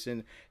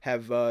Administration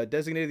have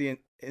designated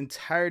the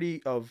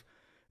entirety of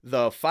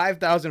the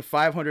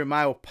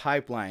 5,500-mile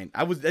pipeline.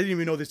 I didn't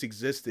even know this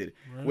existed,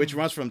 which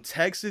runs from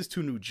Texas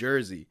to New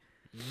Jersey.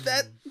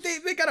 That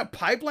they got a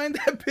pipeline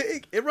that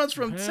big. It runs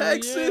from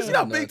Texas. Yeah. You know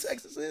how big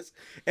Texas is,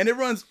 and it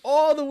runs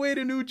all the way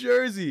to New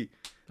Jersey.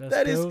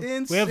 That is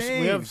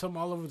insane. We have some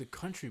all over the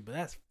country, but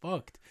that's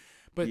fucked.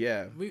 But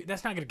yeah,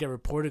 that's not gonna get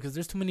reported because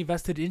there's too many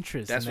vested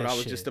interests. That's in what that I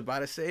was shit. just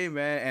about to say,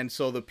 man. And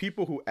so the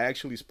people who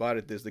actually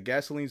spotted this, the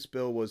gasoline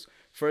spill was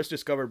first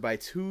discovered by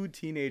 2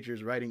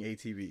 teenagers riding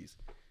ATVs.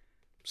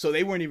 So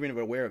they weren't even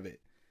aware of it.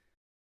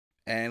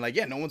 And like,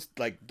 yeah, no one's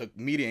like, the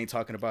media ain't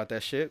talking about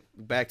that shit.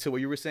 Back to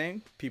what you were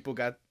saying, people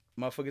got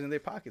motherfuckers in their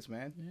pockets,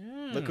 man.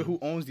 Yeah. Look at who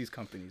owns these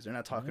companies. They're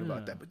not talking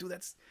about that. But dude,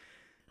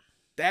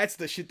 that's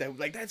the shit that,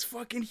 like, that's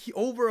fucking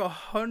over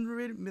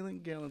 100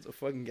 million gallons of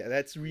fucking gas.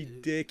 That's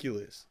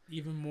ridiculous.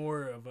 Even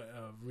more of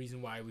a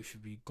reason why we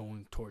should be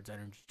going towards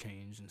energy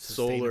change and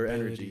solar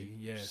energy.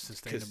 Yeah,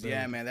 sustainability.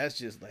 Yeah, man, that's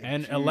just like,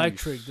 and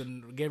electric.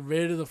 Then get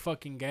rid of the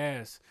fucking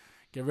gas.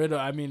 Get rid of.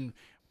 I mean,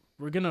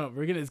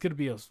 it's gonna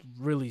be a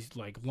really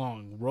like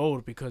long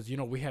road because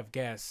we have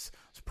gas,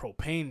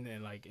 propane,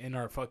 and like in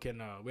our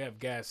fucking we have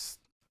gas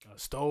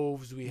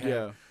stoves. We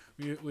have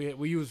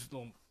we use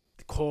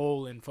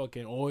coal and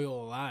fucking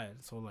oil a lot.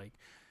 So like,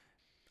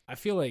 I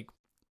feel like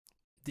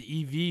the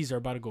EVs are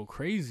about to go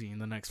crazy in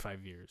the next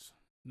 5 years.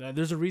 Now,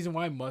 there's a reason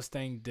why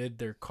Mustang did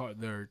their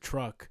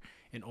truck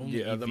and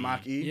only EV. The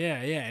Mach-E. Yeah,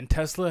 and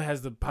Tesla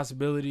has the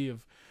possibility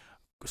of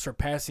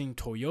surpassing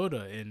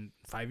Toyota in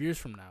 5 years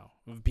from now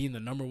of being the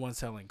number 1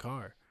 selling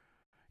car.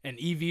 And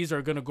EVs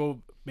are gonna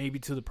go maybe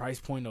to the price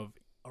point of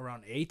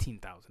around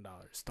 $18,000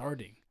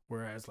 starting,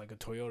 whereas like a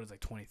Toyota is like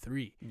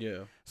 23. Yeah.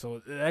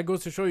 So that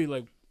goes to show you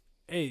like,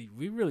 hey,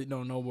 we really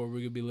don't know where we're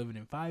gonna be living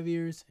in 5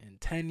 years, in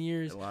 10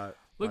 years.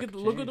 Look at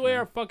the way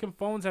our fucking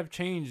phones have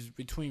changed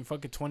between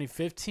fucking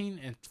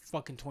 2015 and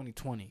fucking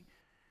 2020.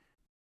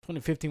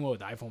 2015, what was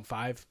the iPhone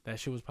 5? That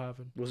shit was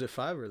popping. Was it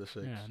 5 or the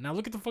 6? Yeah. Now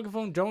look at the fucking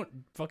phone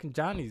fucking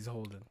Johnny's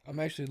holding. I'm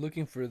actually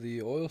looking for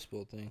the oil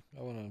spill thing.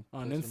 I want to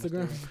on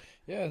Instagram.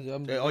 Yeah.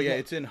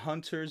 It's in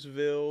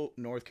Huntersville,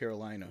 North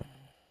Carolina.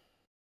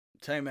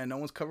 Tell you, man, no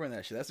one's covering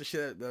that shit. That's the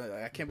shit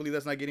I can't believe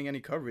that's not getting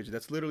any coverage.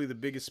 That's literally the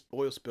biggest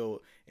oil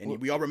spill, and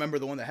we all remember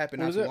the one that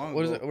happened not too long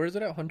ago. Where is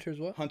it at?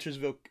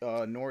 Huntersville,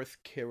 North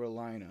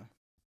Carolina.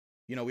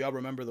 We all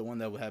remember the one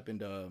that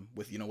happened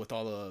with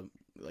all the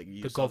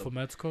the Gulf of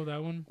Mexico.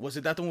 That one was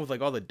it? That the one with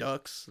like all the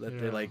ducks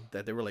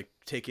that they were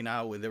taking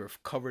out when they were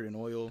covered in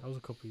oil. That was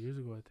a couple years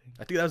ago, I think.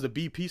 I think that was the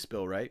BP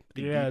spill, right?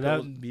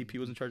 BP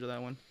was in charge of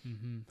that one.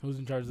 Mm-hmm. Who's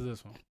in charge of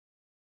this one?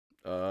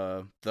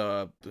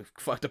 The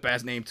fucked up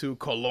ass name too,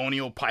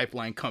 Colonial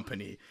Pipeline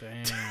Company.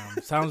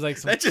 Damn, sounds like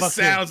some that just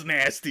sounds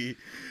nasty.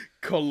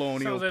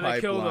 Colonial sounds like Pipeline.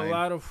 They killed a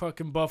lot of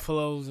fucking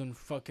buffaloes and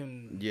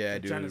fucking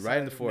dude, right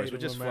in the forest,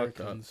 which is fucked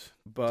up.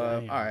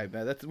 But all right,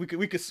 man, we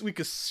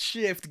could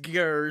shift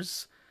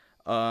gears.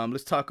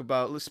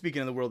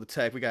 Speaking in the world of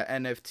tech, we got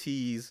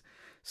NFTs.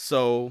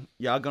 So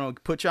y'all gonna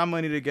put y'all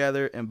money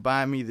together and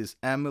buy me this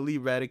Emily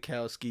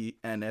Ratajkowski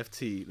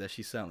NFT that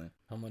she's selling.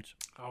 How much?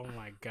 Oh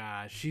my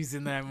gosh, she's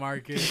in that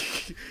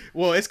market.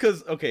 Well, it's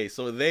because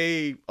so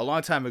a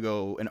long time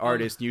ago, an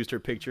artist used her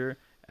picture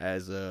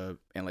as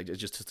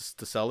just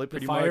to sell it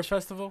pretty much. The Fire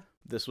Festival?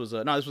 This was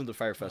this wasn't the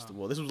Fire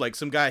Festival. This was like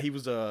some guy. He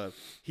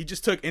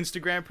just took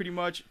Instagram pretty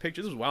much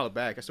pictures. This was a while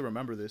back. I still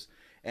remember this,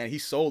 and he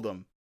sold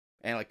them,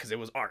 and because it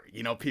was art,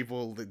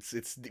 people,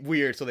 it's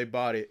weird, so they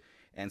bought it.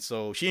 And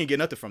so she didn't get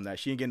nothing from that.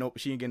 She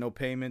didn't get no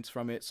payments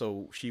from it.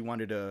 So she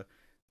wanted to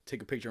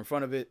take a picture in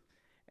front of it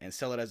and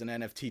sell it as an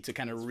NFT to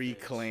kind of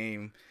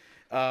reclaim.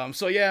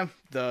 So you're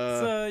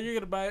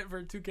gonna buy it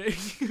for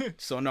 $2K.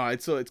 So no,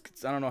 it's I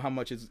don't know how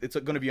much it's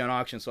gonna be on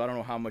auction. So I don't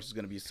know how much it's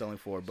gonna be selling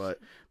for. But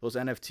those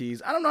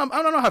NFTs, I don't know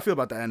how I feel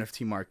about the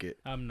NFT market.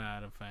 I'm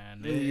not a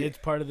fan. It's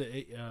part of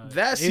the.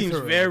 That seems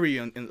very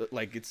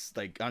it's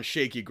like on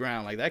shaky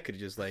ground. Like that could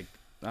just I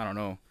don't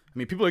know. I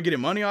mean, people are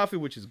getting money off it,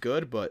 which is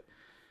good, but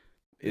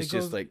it's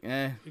just like,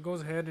 eh. It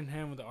goes hand in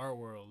hand with the art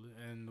world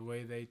and the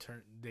way they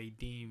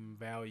deem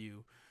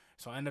value.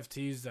 So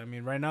NFTs, I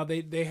mean, right now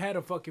they had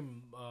a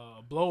fucking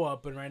blow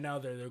up, and right now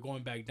they're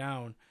going back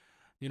down.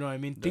 You know what I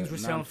mean? Things were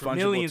selling for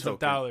millions of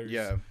dollars.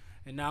 Yeah.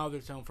 And now they're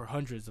selling for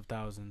hundreds of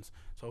thousands.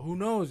 So who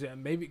knows? Yeah,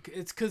 maybe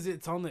it's because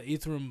it's on the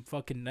Ethereum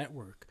fucking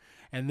network.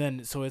 And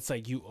then, so it's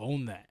like you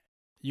own that.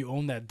 You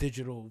own that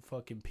digital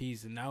fucking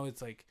piece. And now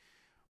it's like,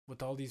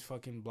 with all these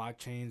fucking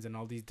blockchains and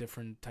all these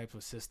different types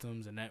of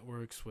systems and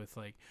networks with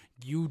like,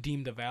 you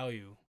deem the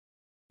value.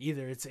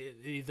 Either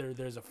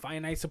there's a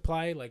finite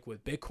supply, like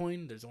with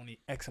Bitcoin, there's only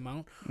X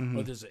amount,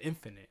 or there's an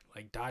infinite,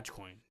 like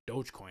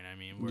Dogecoin, I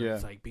mean, where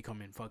it's like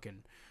becoming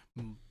fucking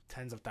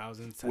tens of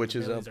thousands, which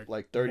is up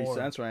like 30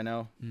 cents right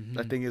now.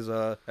 That thing is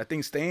that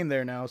thing's staying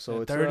there now,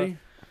 so it's 30.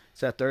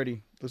 It's at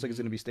 30. Looks like it's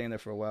gonna be staying there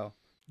for a while.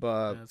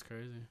 But that's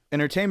crazy.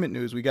 Entertainment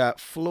news: we got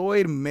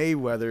Floyd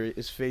Mayweather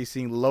is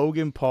facing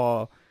Logan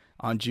Paul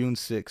on June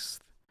 6th.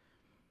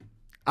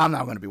 I'm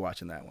not gonna be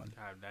watching that one.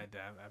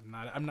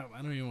 I'm not.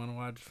 I don't even want to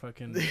watch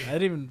fucking. I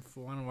didn't even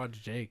want to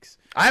watch Jake's.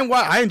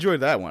 I enjoyed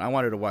that one. I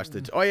wanted to watch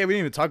the. Oh yeah, we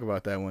didn't even talk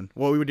about that one.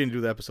 Well, we didn't do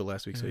the episode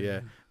last week, so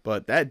yeah.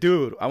 But that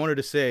dude, I wanted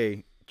to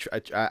say,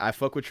 I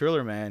fuck with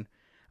Triller, man.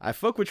 I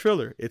fuck with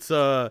Triller. It's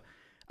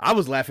I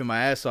was laughing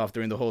my ass off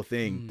during the whole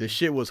thing. The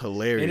shit was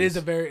hilarious. It is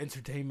a very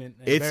entertainment.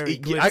 Very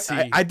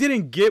glitzy. I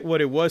didn't get what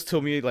it was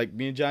till me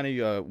and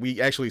Johnny. We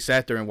actually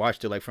sat there and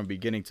watched it like from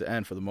beginning to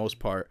end for the most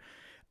part.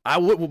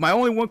 My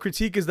only one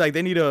critique is like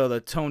they need to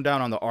tone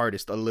down on the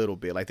artist a little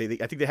bit. Like I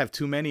think they have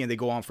too many and they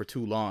go on for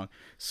too long.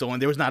 So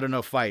and there was not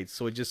enough fights,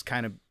 so it just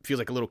kind of feels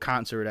like a little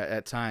concert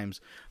at times.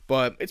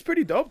 But it's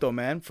pretty dope though,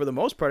 man. For the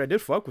most part, I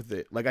did fuck with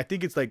it. Like I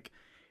think it's like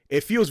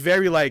it feels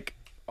very like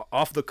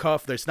off the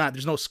cuff. There's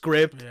no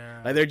script.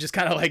 Yeah. Like they're just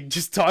kind of like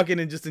just talking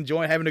and just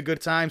enjoying having a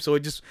good time. So it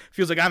just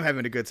feels like I'm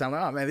having a good time.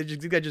 Like, oh man, they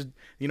got just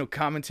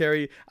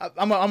commentary.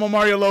 I'm a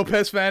Mario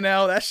Lopez fan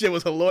now. That shit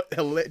was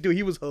hilarious. Dude,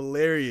 he was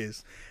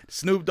hilarious.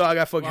 Snoop Dogg,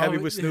 I fuck heavy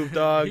with Snoop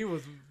Dogg. He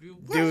was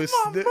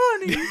my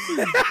money.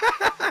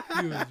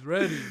 He was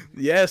ready.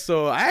 Yeah,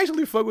 so I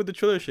actually fuck with the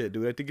Triller shit,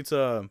 dude. I think it's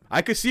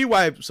I could see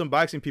why some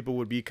boxing people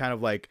would be kind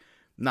of like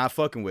not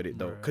fucking with it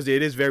though, because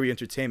it is very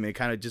entertainment. It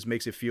kind of just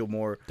makes it feel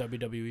more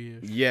WWE.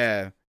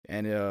 Yeah,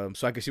 and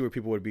so I could see where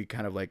people would be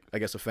kind of like, I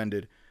guess,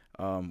 offended,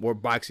 or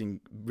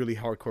boxing, really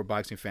hardcore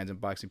boxing fans and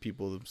boxing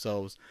people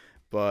themselves.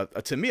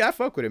 But to me, I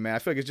fuck with it, man. I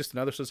feel like it's just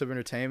another source of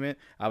entertainment.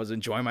 I was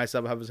enjoying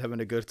myself. I was having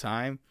a good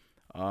time.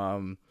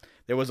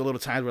 There was a little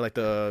times where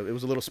it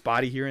was a little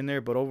spotty here and there,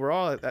 but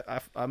overall,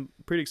 I'm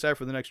pretty excited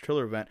for the next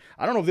Triller event.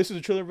 I don't know if this is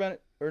a Triller event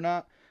or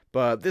not,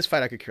 but this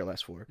fight I could care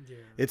less for. Yeah.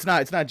 It's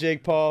not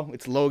Jake Paul.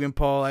 It's Logan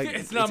Paul.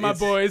 It's not my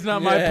boy. It's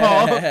not my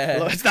Paul.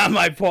 It's not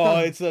my Paul.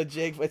 It's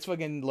Jake. It's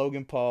fucking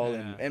Logan Paul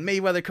and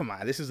Mayweather. Come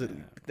on,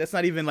 that's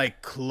not even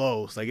like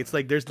close. Like it's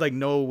like there's like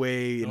no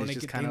way. And it's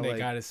just kind of like they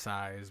got his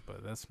size,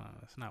 but that's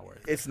not worth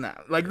it. It's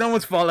not like no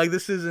one's fault. Like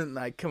this isn't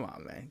like come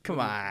on, man. Come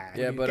on.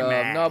 Yeah, but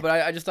no, but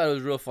I just thought it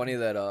was real funny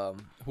that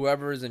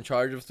whoever is in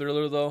charge of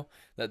Thriller though,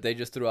 that they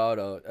just threw out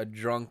a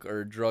drunk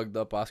or drugged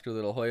up Oscar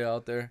De La Hoya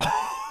out there.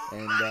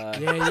 And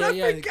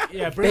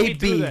yeah. Bring me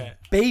through that.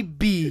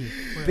 Baby,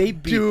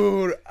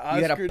 dude, Oscar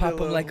you gotta pop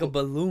him like a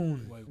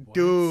balloon.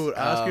 Dude,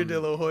 Oscar De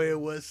La Hoya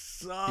was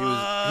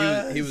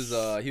sus. He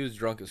was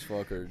drunk as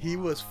fuck. Or he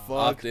was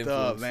fucked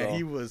up, man. So.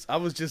 He was. I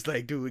was just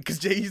like, dude,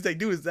 because he's like,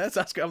 dude, that's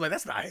Oscar. I'm like,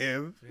 that's not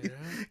him. Yeah.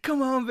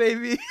 Come on,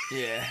 baby.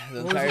 Yeah.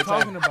 What was he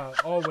talking about?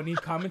 Oh, when he's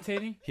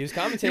commentating? He was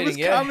commentating. He was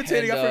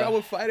commentating. And, I forgot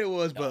what fight it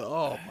was, but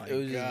oh my god,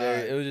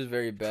 it was just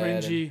very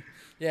bad. Cringy.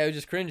 Yeah, it was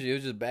just cringy. It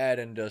was just bad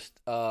and just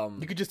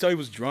you could just tell he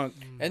was drunk.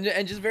 And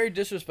just very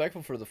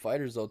disrespectful for the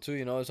fighters though too,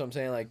 you know what I'm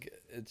saying? Like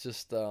it's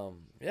just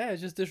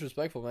it's just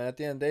disrespectful, man. At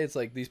the end of the day, it's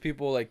like these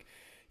people, like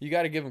you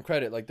got to give them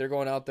credit. Like they're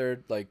going out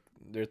there, like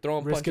they're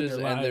throwing risking punches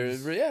and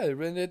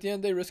and at the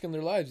end they risking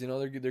their lives, you know.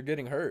 They're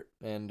getting hurt.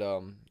 And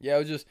it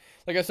was just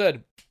like I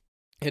said,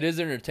 it is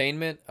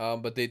entertainment,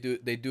 but they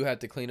do have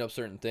to clean up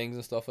certain things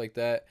and stuff like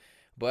that.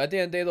 But at the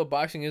end of the day, though,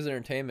 boxing is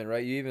entertainment,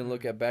 right? You even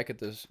look back at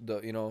the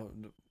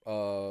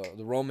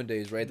Roman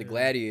days, right? The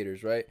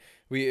gladiators, right?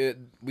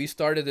 We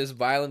started this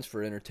violence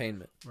for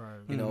entertainment. Right.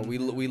 You know,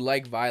 we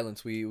like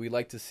violence. We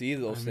like to see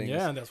those things.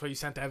 Yeah, and that's why you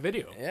sent that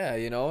video. Yeah,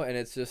 you know, and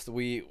it's just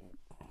we're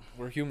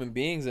human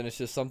beings, and it's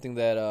just something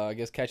that I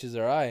guess catches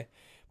our eye.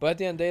 But at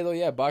the end of the day, though,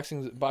 yeah,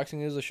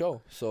 boxing is a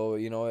show. So,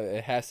 you know,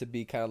 it has to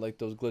be kind of like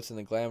those glitz and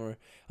the glamour.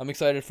 I'm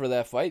excited for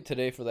that fight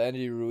today for the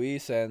Andy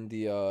Ruiz and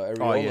the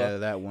Arreola. Oh, yeah,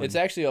 that one. It's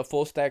actually a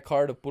full stack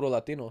card of puro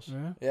Latinos.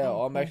 Yeah,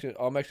 all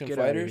Mexican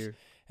fighters.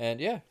 And,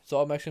 yeah, it's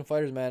all Mexican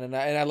fighters, man. And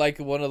I like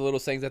one of the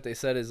little sayings that they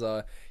said is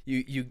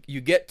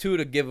you get two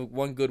to give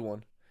one good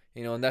one.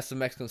 You know, and that's the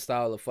Mexican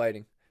style of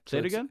fighting. Say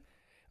it again?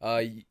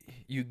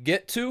 You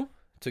get two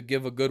to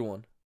give a good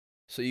one.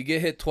 So you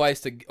get hit twice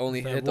to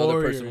only hit the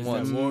other person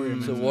once.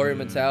 So warrior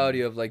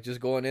mentality of like just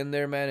going in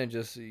there, man, and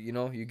just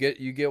you get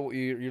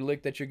your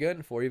lick that you're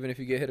getting for, even if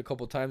you get hit a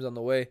couple times on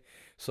the way.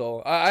 So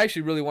I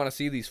actually really want to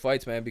see these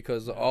fights, man,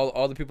 because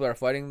all the people that are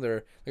fighting,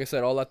 they're like I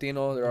said, all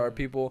Latino. There are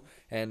people,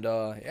 and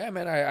yeah,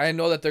 man, I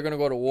know that they're gonna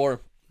go to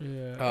war.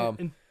 Yeah.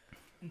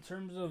 In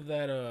terms of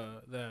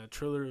that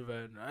Triller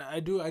event, I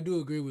do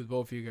agree with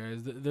both of you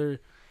guys.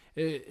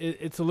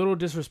 It's a little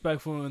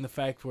disrespectful in the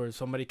fact where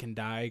somebody can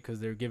die because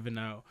they're giving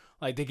out,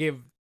 like they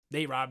gave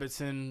Nate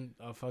Robinson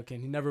a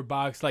fucking, he never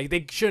boxed, like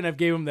they shouldn't have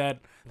gave him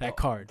that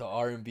card. The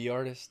R&B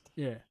artist.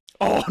 Yeah.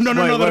 Oh no,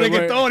 the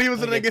reggaeton. He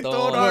was a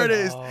reggaeton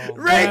artist.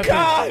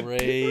 Raycon.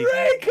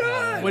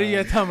 What are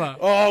you talking about?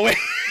 Oh wait.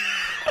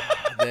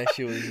 That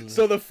shit was.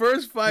 So the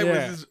first fight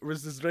was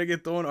this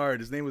reggaeton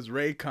artist. His name was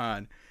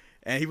Raycon,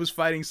 and he was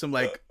fighting some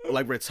like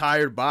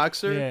retired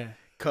boxer. Yeah.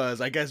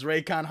 Cause I guess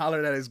Raycon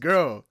hollered at his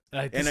girl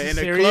in a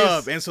serious?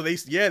 club, and so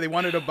they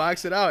wanted to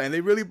box it out, and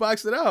they really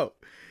boxed it out.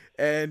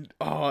 And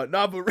but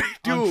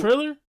dude, on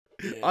Triller?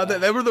 Yeah.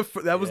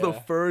 That was the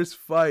first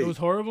fight. It was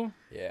horrible.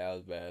 Yeah, it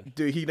was bad.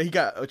 Dude, he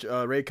got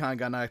Raycon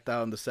got knocked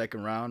out in the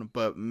second round,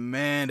 but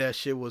man, that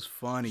shit was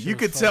funny. You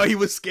could tell he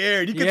was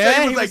scared. You could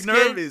tell he was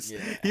nervous. Yeah.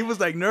 He was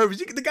like nervous.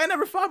 The guy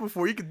never fought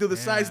before. You could do the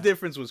size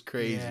difference was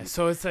crazy. Yeah.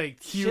 So it's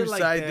like huge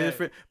like size that.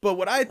 difference. But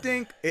what I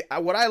think,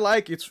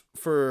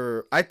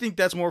 I think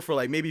that's more for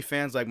like maybe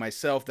fans like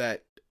myself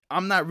that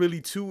I'm not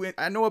really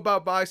I know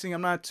about boxing.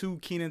 I'm not too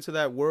keen into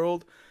that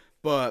world.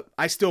 But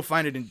I still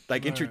find it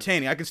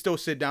entertaining. I can still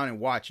sit down and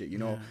watch it,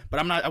 But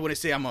I wouldn't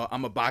say I'm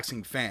a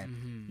boxing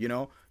fan,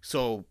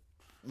 So,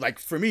 like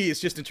for me, it's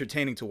just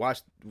entertaining to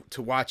watch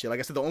it. Like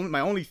I said,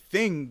 my only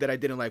thing that I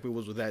didn't like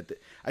was with that.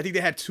 I think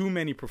they had too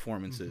many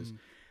performances,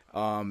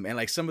 and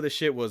like some of the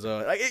shit was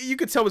you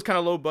could tell it was kind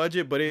of low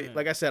budget. But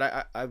like I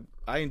said, I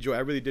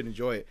really did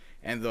enjoy it.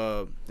 And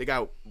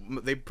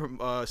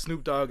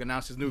Snoop Dogg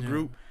announced his new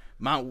group.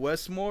 Mount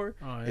Westmore.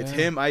 It's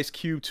him, Ice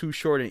Cube, Too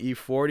Short, and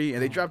E40,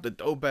 and they dropped a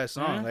dope ass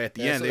song at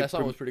the end. So that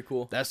song was pretty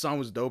cool. That song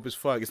was dope as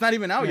fuck. It's not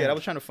even out yet. I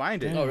was trying to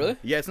find it. Oh really?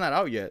 Yeah, it's not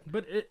out yet.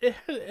 But it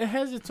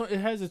has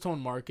its own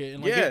market.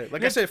 And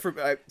I said,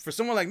 for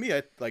someone like me,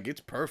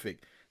 it's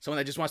perfect. Someone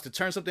that just wants to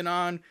turn something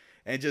on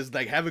and just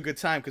like have a good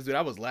time. Because dude,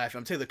 I was laughing.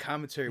 I'm telling you, the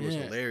commentary was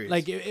hilarious.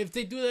 Like if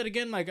they do that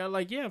again,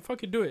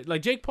 fucking do it.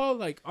 Like Jake Paul,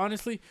 like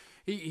honestly.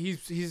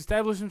 He's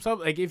established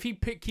himself. Like if he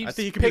keeps, I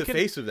think he could be the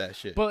face of that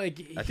shit. But like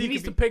he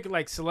needs to pick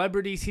like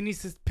celebrities. He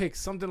needs to pick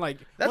something like.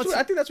 I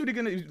think that's what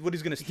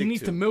he's gonna stick to. He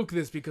needs to milk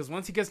this because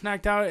once he gets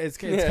knocked out, it's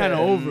kind of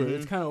over.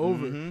 It's kind of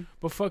over.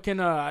 But fucking,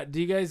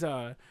 do you guys?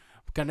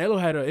 Canelo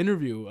had an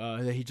interview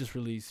that he just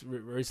released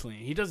recently.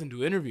 He doesn't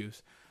do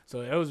interviews,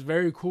 so it was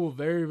very cool,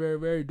 very very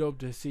very dope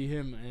to see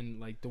him and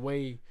like the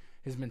way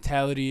his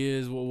mentality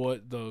is,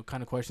 what the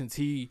kind of questions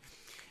he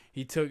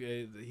took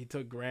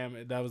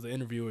Graham. That was the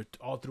interview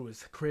all through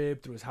his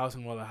crib, through his house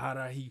in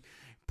Guadalajara. He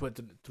put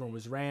through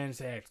his ranch.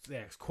 They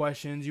asked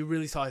questions. You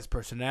really saw his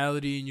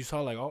personality, and you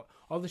saw like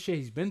all the shit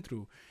he's been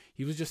through.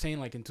 He was just saying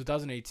like in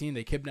 2018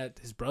 they kidnapped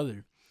his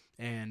brother,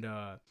 and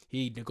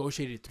he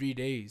negotiated 3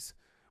 days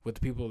with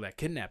the people that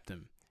kidnapped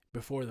him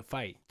before the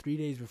fight. 3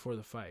 days before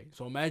the fight.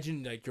 So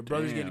imagine like your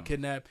brother's getting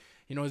kidnapped.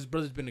 His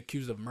brother's been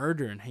accused of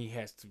murder, and he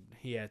had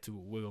to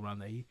wiggle around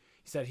that. He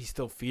said he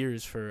still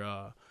fears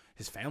for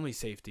his family's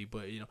safety,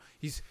 but he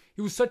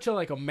was such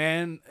a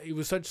man. He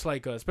was such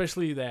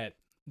especially that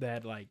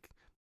like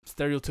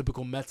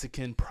stereotypical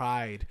Mexican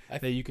pride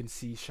that you can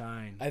see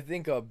shine. I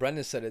think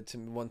Brendan said it to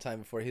me one time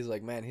before. He's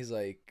like, man,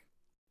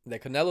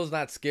 that Canelo's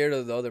not scared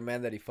of the other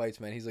man that he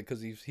fights, man. He's like,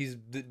 because he's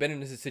been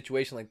in a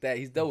situation like that.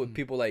 He's dealt with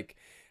people like,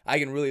 I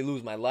can really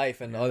lose my life,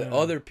 and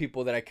other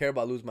people that I care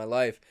about lose my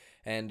life.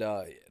 And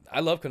I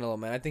love Canelo,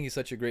 man. I think he's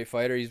such a great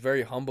fighter. He's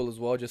very humble as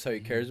well, just how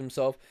he carries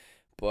himself.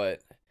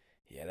 But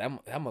yeah,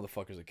 that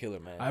motherfucker's a killer,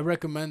 man. I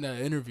recommend that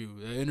interview.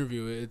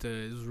 It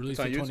was released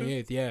on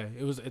 28th. Yeah,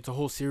 it's a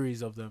whole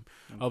series of them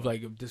of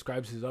like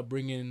describes his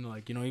upbringing.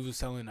 Like he was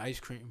selling ice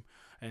cream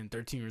and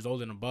 13 years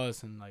old in a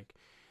bus, and like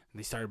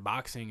they started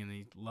boxing and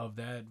he loved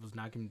that. Was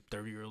knocking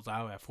 30-year-olds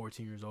out at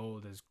 14 years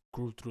old. Has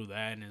grew through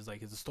that, and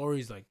the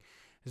story's like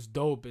it's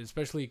dope,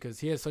 especially because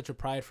he has such a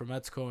pride for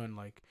Mexico. And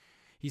like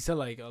he said,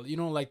 like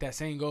like that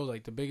saying goes,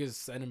 like the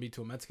biggest enemy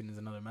to a Mexican is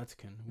another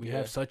Mexican. We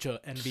have such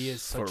a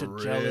envious, such a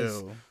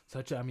jealous,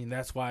 such a, I mean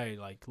that's why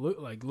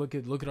look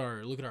at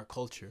our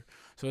culture.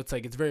 So it's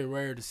like it's very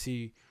rare to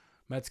see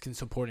Mexicans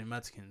supporting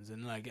Mexicans,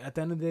 and like at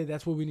the end of the day,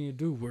 that's what we need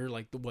to do. We're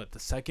like the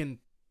second,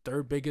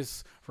 third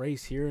biggest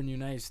race here in the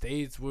United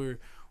States.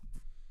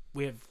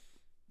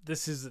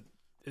 This is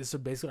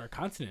basically our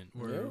continent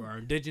where our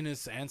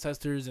indigenous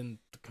ancestors and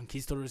the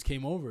conquistadors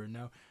came over, and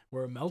now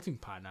we're a melting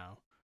pot now.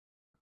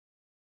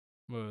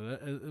 Well,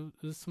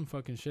 it's some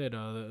fucking shit.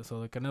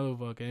 So the Canelo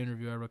fucking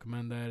interview, I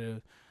recommend that.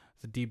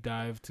 It's a deep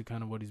dive to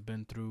kind of what he's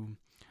been through.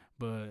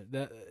 But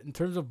that in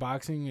terms of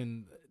boxing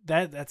and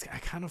that's I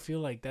kind of feel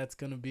like that's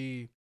gonna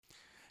be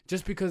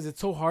just because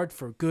it's so hard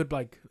for good.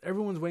 Like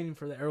everyone's waiting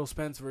for the Errol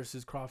Spence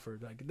versus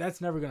Crawford. Like that's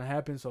never gonna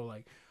happen. So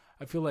like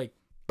I feel like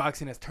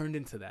boxing has turned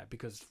into that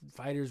because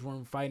fighters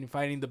weren't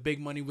fighting. The big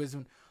money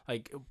wasn't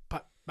like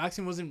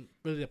boxing wasn't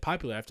really that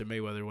popular after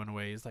Mayweather went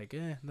away. It's like,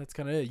 that's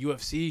kind of it.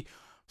 UFC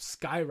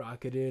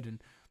skyrocketed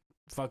and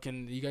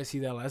fucking. You guys see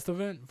that last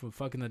event?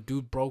 Fucking the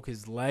dude broke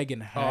his leg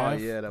in half. Oh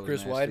yeah, that was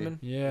Chris nasty. Weidman.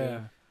 Yeah.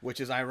 Which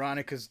is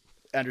ironic because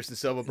Anderson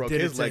Silva broke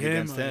Did it his to leg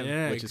against him,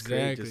 Yeah, which is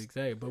exactly, crazy.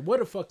 exactly. But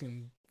what a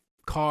fucking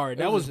card.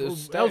 That It was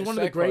was that was one of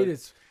the stack card.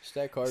 greatest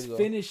Stack cards though.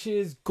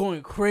 finishes,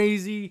 going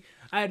crazy.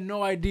 I had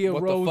no idea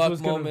What Rose the fuck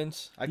was gonna.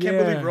 moments? I can't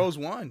Yeah. believe Rose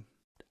won.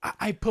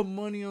 I put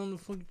money on the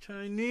fucking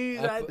Chinese.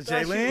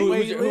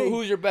 Jalen?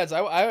 Who's your bets?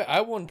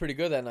 I won pretty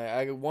good that night.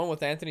 I won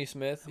with Anthony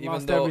Smith.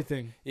 Lost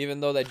everything. Even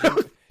though that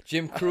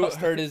Jim Crew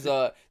hurt his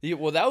well,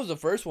 that was the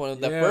first one.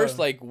 The first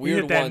like weird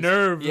hit that ones.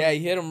 nerve. Yeah, he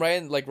hit him right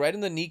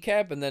in the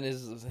kneecap, and then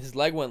his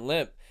leg went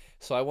limp.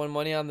 So I won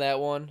money on that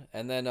one,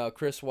 and then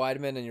Chris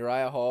Weidman and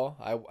Uriah Hall.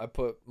 I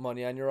put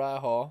money on Uriah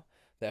Hall.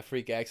 That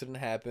freak accident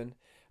happened.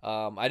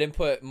 I didn't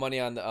put money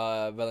on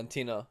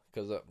Valentina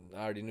because I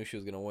already knew she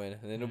was gonna win,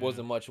 and then it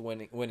wasn't much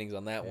winnings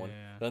on that one.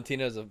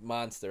 Valentina is a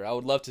monster. I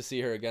would love to see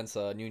her against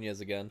Nunez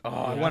again. Oh,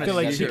 I feel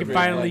like she can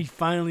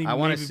finally I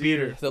want to maybe see beat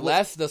her.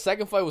 her. The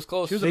second fight was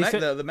close. She was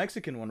the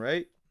Mexican one,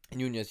 right?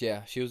 Nunez,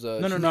 yeah, she was a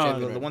No,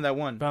 the one that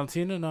won.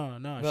 Valentina, no.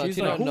 Valentina, She's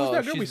like, who was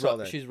that girl we saw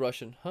that? She's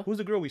Russian, huh? Who's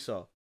the girl we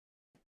saw?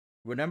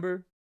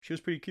 Remember? She was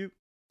pretty cute.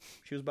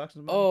 She was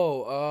boxing.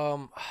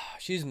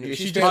 She's new. Is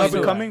She's she fairly just up and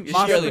new. coming? She's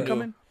fairly new.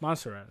 coming?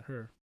 Montserrat,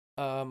 her.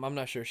 I'm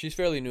not sure. She's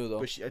fairly new though.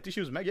 But I think she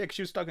was because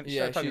she was talking. She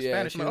Yeah, started talking she- yeah,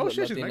 Spanish. she I'm like, was oh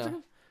shit, she's Latina.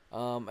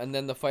 Mexican. And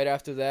then the fight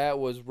after that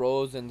was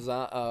Rose and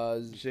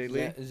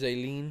Jaylene.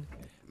 Zaylene.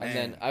 And Man.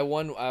 then I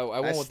won. I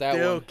won with that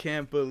still one.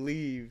 can't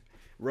believe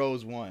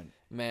Rose won.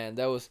 Man,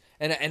 that was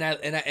and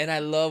I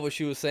love what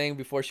she was saying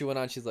before she went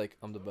on. She's like,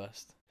 I'm the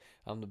best.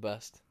 I'm the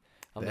best.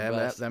 I'm the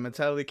best. That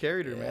mentality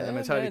carried her, man. Yeah, That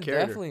mentality man,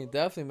 carried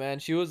definitely, man.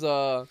 She was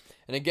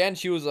and again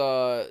she was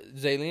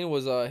Zaylene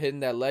was hitting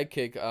that leg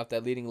kick off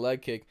that leading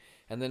leg kick,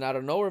 and then out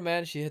of nowhere,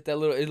 man, she hit that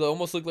little. It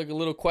almost looked like a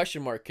little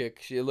question mark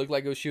kick. It looked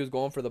like she was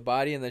going for the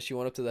body, and then she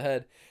went up to the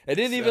head. It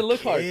didn't even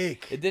look hard. It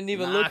didn't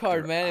even look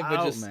hard, man.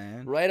 But just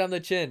right on the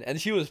chin, and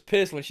she was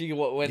pissed when she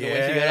when she got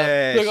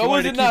up. Look, I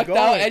wasn't knocked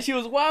out, and she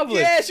was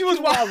wobbling. Yeah, she was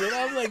wobbling.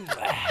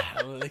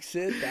 I'm like,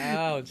 sit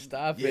down,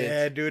 stop it.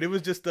 Yeah, dude, it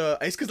was just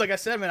it's because like I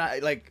said, man, I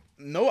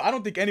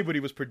don't think anybody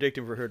was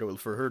predicting for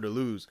her to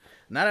lose.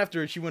 Not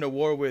after she went to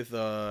war with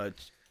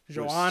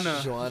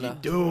Joanna.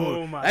 Dude,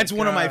 Oh my that's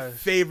one of my gosh.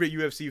 favorite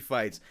UFC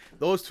fights.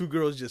 Those two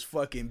girls just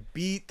fucking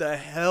beat the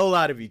hell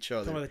out of each Some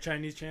of other. the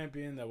Chinese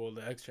champion,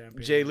 the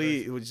ex-champion.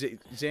 It was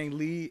Zhang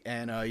Li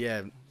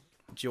and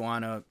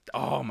Joanna.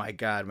 Oh my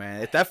god,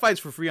 man! If that fight's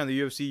for free on the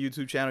UFC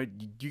YouTube channel,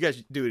 you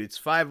guys, dude, it's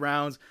 5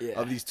 rounds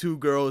of these two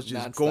girls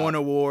just Non-stop. going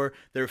to war.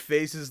 Their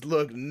faces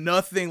look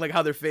nothing like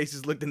how their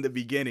faces looked in the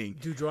beginning.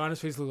 Dude, Joanna's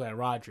face looked like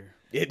Roger.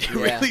 It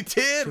Yeah. really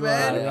did, She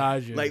man. looked like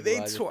Roger. Like they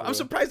Roger, tore. for I'm real.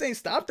 surprised they ain't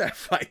stopped that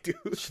fight,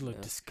 dude. She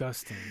looked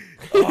disgusting.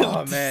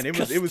 Oh man, it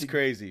was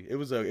crazy. It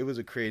was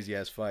a crazy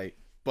ass fight.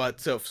 But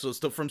so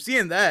from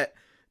seeing that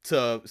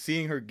to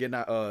seeing her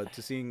to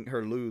seeing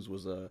her lose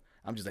was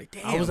I'm just like,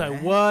 damn. I was like,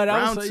 man. what? I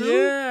Round was like, two?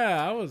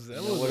 yeah. I was.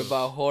 That was What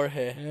about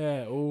Jorge?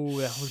 Yeah. Oh,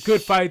 that was a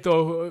good fight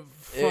though.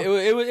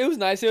 It was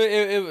nice.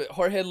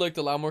 Jorge looked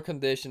a lot more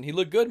conditioned. He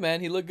looked good, man.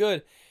 He looked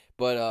good.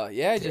 But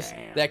just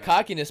that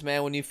cockiness,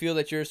 man. When you feel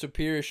that you're a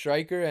superior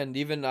striker, and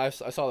even I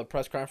saw the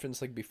press conference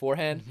like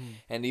beforehand,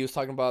 and he was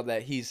talking about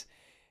that he's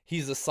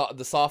the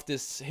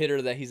softest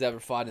hitter that he's ever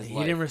fought in his He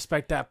life. didn't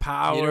respect that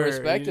power. He didn't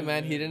respect it,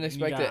 man. He didn't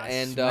expect it,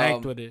 and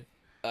smacked with it.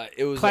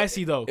 it was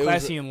Classy though, it was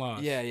classy and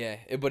lost. Yeah.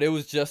 But it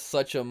was just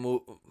such a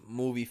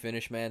movie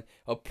finish, man.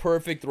 A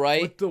perfect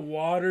right. With the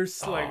water,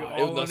 like It all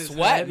was on the his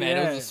sweat, head, man.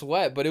 yeah. It was the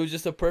sweat, but it was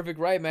just a perfect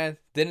right, man.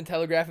 Didn't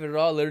telegraph it at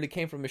all. Literally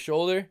came from his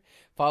shoulder,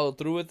 followed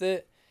through with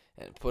it,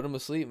 and put him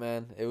asleep,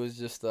 man. It was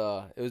just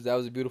that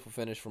was a beautiful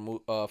finish from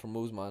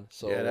Usman.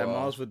 So yeah, that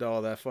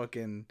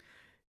Masvidal,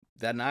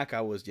 that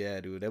knockout was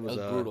dude. That was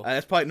brutal.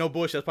 That's probably no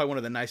bullshit. That's probably one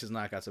of the nicest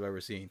knockouts I've ever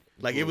seen.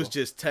 Like it was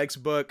just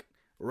textbook,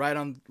 right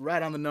on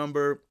the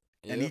number,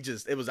 and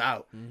it was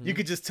out. You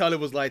could just tell it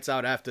was lights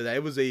out after that.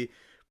 It was a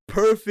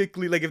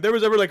perfectly if there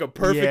was ever like a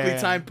perfectly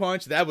timed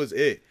punch, that was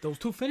it. Those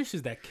two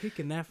finishes, that kick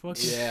and that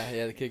fucking.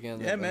 Yeah, the kick in.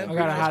 Yeah, man. I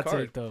got a Nice hot card.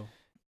 take though.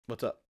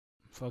 What's up?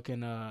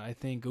 Fucking, I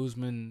think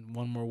Usman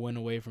one more win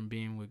away from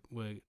being with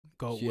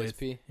GOAT with.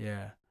 GSP.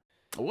 Yeah.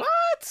 What?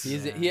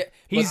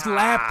 He's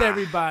lapped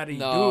everybody,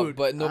 No, dude.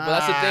 but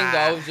that's the thing though.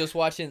 I was just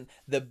watching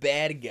The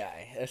Bad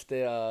Guy. That's the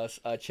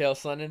Chael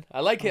Sonnen.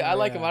 I like him. I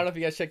like him. I don't know if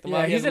you guys checked him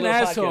out. He he's has a an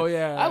little asshole. podcast.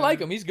 Yeah, I like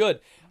him. He's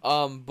good.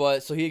 But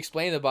so he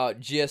explained about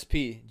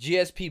GSP.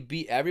 GSP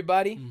beat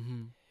everybody,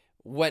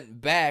 went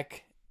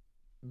back,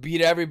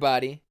 beat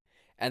everybody,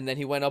 and then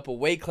he went up a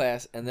weight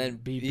class, and then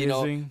Beat you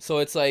know. Bisping. So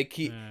it's like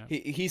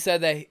he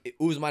said that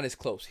Usman is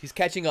close. He's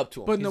catching up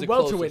to him. But in He's the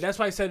closest. welterweight, that's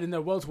why I said in the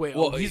welterweight.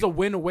 Well, he's a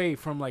win away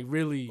from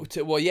really.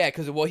 Well, yeah,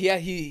 because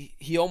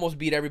he almost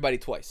beat everybody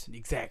twice.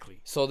 Exactly.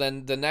 So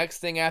then the next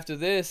thing after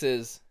this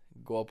is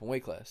go up in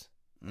weight class,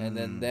 and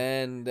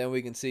then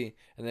we can see,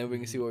 and then we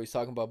can see what he's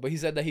talking about. But he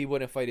said that he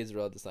wouldn't fight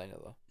Israel Adesanya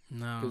though.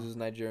 No, because his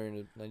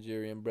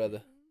Nigerian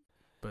brother.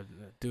 but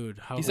dude,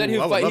 how He said Ooh, he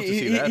I would would fight. love to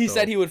see that, He though.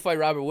 said he would fight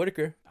Robert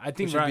Whitaker. I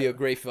think Which would be a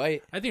great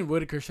fight. I think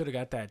Whitaker should have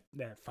got that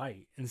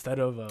fight instead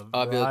of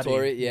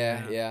Bellatori,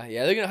 yeah.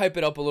 They're gonna hype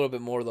it up a little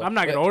bit more though. I'm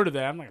not gonna But- order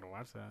that. I'm not gonna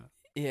watch that.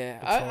 Yeah,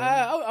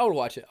 Vettori. I would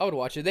watch it. I would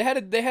watch it. They had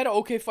an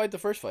okay fight the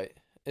first fight,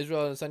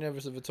 Israel Adesanya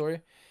versus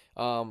Vettori.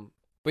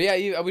 But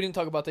yeah, we didn't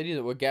talk about that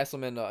either. With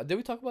Gaslam and did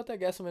we talk about that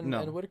Gaslam No.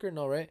 and Whitaker?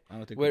 No, right? I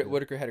don't think we did.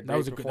 Whitaker had a That great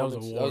was a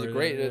performance. war, That was a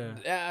great.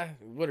 yeah.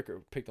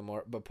 Whitaker picked them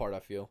apart. I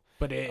feel.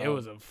 But it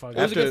was a fucking.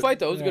 It was a good After- fight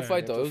though. It was a good yeah,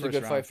 fight though. It after was a the good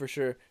first fight round. for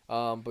sure.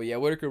 But yeah,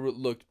 Whitaker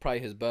looked probably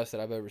his best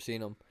that I've ever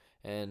seen him,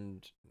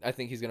 and I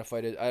think he's gonna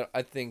fight it.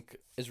 I think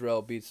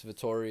Israel beats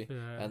Vettori,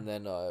 Yeah. and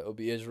then it'll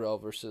be Israel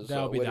versus.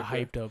 That'll be the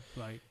Whitaker. hyped up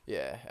like.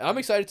 Yeah, and I'm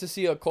excited to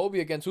see Colby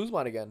against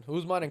Usman again.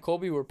 Usman and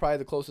Colby were probably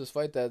the closest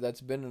fight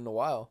that's been in a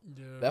while.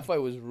 Yeah. That fight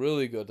was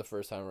really good the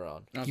first time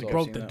around. I don't He think I've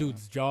broke seen the that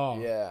dude's jaw.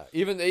 Yeah,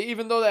 even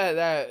though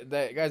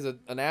that guy's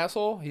an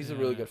asshole, he's a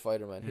really Yeah. good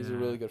fighter, man. He's a Yeah.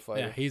 really good Yeah,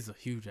 fighter. he's a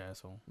huge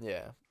asshole.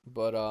 Yeah,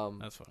 but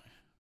That's fine.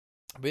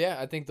 But yeah,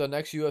 I think the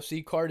next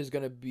UFC card is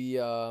gonna be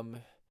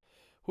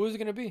who is it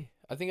gonna be?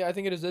 I think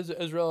it is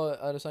Israel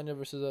Adesanya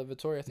versus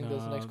Vettori. I think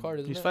that's the next card,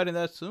 isn't He's it? fighting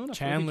that soon. I feel like he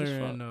Chandler just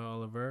fought. and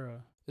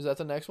Oliveira. Is that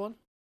the next one?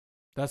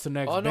 That's the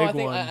next Oh big no, I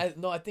think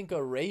one. I think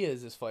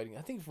Reyes is fighting.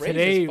 I think Reyes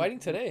Today- is fighting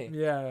today.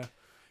 Yeah,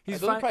 He's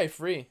he's probably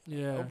free.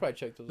 Yeah, I'll probably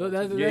check those. No, out,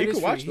 that, too. Yeah, that you is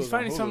can watch free. those He's on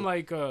fighting some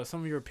Hulu.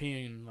 some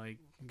European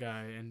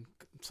guy and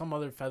some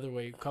other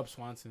featherweight. Cub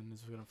Swanson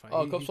is gonna fight.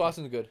 Oh, He- Cub he-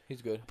 Swanson's good.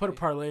 He's good. Put a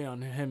parlay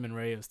on him and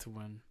Reyes to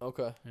win.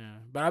 Okay. Yeah,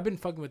 but I've been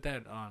fucking with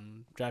that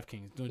on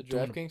DraftKings. The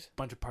Doing a DraftKings.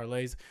 bunch of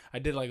parlays. I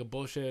did like a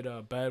bullshit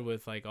bet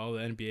with like all the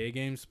NBA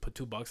games. Put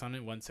 $2 on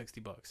it, won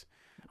 $60.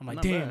 I'm like,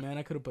 Not damn bad. man,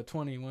 I could have put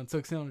 20, won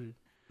 600.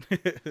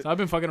 So I've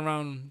been fucking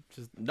around.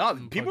 Just No,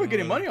 people are getting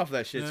fucking money around. off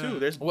that shit Yeah. too.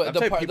 There's What I'm the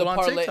telling you, people on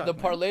parlay TikTok, the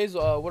man.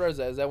 parlays? What is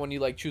that? Is that when you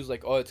like choose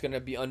like it's gonna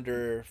be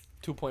under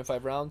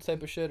 2.5 rounds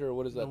type of shit, or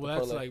what is that? Well,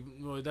 the that's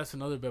parlay? that's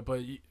another bet.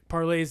 But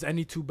parlays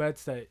any two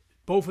bets that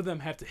both of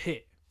them have to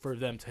hit for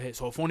them to hit.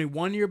 So if only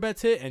one of your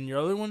bets hit and your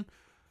other one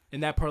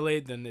in that parlay,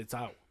 then it's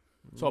out.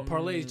 So a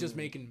parlay is just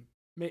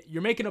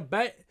you're making a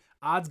bet.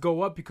 Odds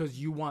go up because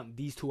you want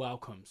these two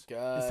outcomes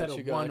instead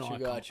of one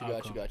outcome. Got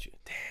you.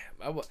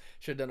 Damn, I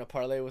should have done a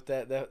parlay with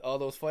that all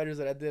those fighters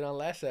that I did on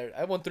last Saturday.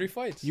 I won 3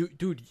 fights. You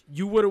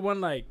would have won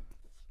like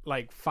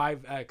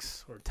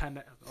 5x or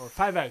 10 or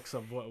 5x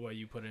of what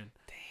you put in.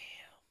 Damn.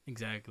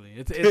 Exactly.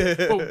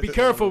 It's but be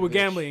careful with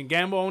gambling.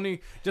 Gamble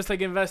only just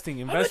like investing.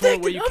 Invest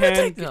where you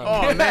can.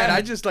 Oh man,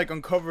 I just like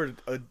uncovered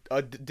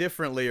a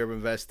different layer of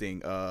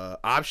investing.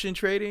 Option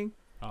trading.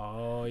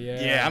 Oh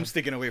yeah. Yeah, I'm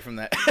sticking away from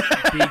that.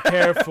 Be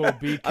careful.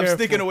 Be careful. I'm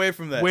sticking away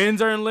from that.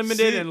 Wins are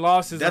unlimited See, and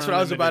losses. That's are what I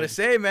was about to unlimited.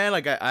 say, man.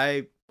 Like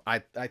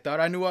I thought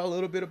I knew a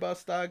little bit about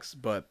stocks,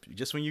 but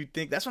just when you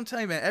think, that's what I'm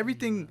telling you,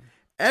 man.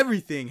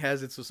 Everything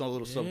has its own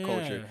little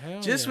subculture.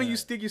 hell Just when yeah. you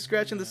stick your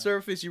scratch on the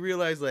surface, you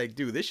realize like,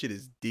 dude, this shit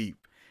is deep.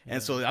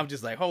 And so I'm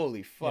just like,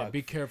 holy fuck. Yeah,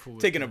 be careful.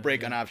 With Taking a that,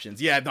 break yeah. on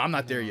options. Yeah, no, I'm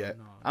not there yet.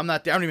 no. I'm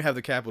not there. I don't even have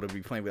the capital to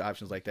be playing with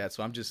options like that.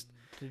 So I'm just,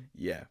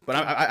 yeah. But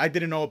I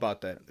didn't know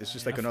about that. It's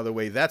just like another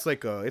way. That's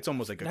like it's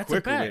almost like a That's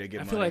quicker a bet. way to get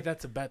I money. feel like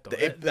that's a bet though.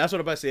 That's what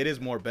I'm about to say. It is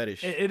more bettish.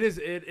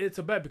 It's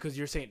a bet because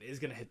you're saying it's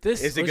gonna hit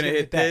this. Is or it it's gonna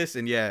hit that? this?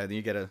 And yeah, then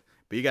you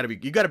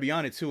gotta be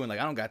on it too. And like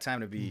I don't got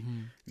time to be,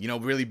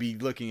 really be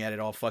looking at it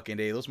all fucking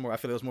day. I feel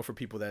like those more for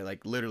people that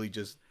like literally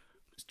just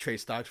trade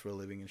stocks for a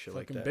living and shit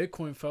Fucking like that.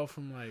 Bitcoin fell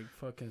from like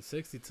fucking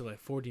 60 to like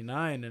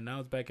 49, and now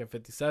it's back at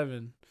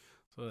 57.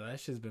 So that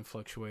shit's been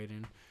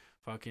fluctuating.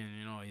 Fucking,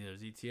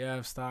 there's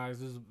ETF stocks.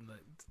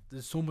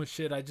 There's so much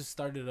shit. I just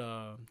started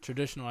a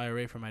traditional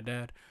IRA for my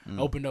dad. I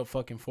opened up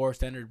fucking 4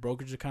 standard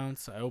brokerage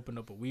accounts. I opened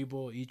up a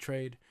Webull,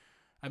 E-Trade.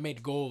 I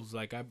made goals.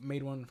 Like I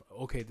made one.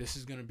 Okay, this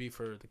is gonna be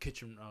for the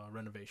kitchen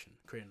renovation.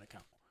 Create an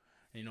account.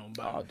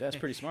 Oh, that's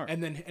pretty smart.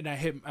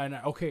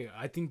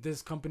 I think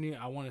this company,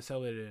 I want to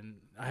sell it in,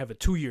 I have a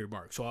 2-year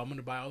mark. So I'm going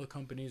to buy all the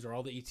companies or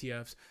all the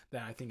ETFs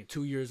that I think in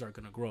 2 years are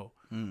going to grow.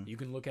 You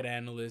can look at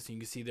analysts and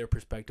you can see their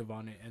perspective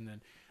on it. And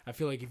then I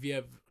feel like if you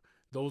have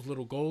those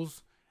little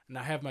goals, and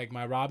I have like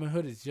my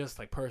Robinhood is just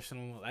like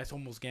personal. That's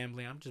almost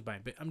gambling. I'm just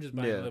buying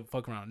a little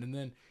fuck around. And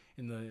then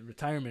in the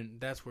retirement,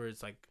 that's where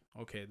it's like,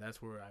 okay,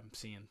 that's where I'm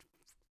seeing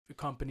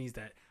companies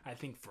that I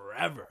think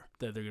forever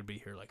that they're going to be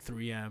here, like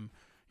 3M,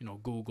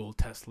 Google,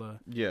 Tesla.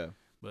 Yeah.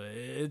 But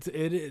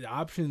it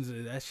options.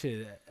 That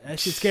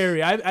shit's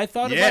scary. I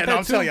thought Yeah, about that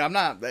I'm too. telling you, I'm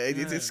not. It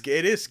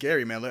is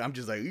scary, man. Look, I'm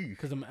just like,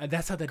 Because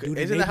that's how that dude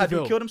isn't in that how dude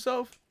Naperville killed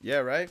himself? Yeah,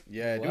 right.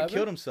 Yeah, What dude happened?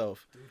 killed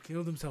himself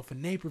killed himself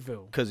in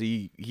Naperville. because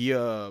he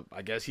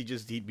I guess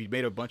he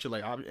made a bunch of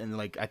like and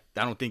like I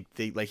don't think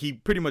he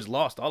pretty much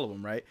lost all of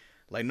them, right?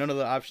 Like none of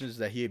the options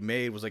that he had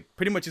made was like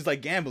pretty much just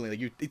like gambling.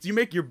 Like you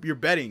make your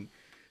betting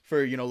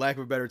for lack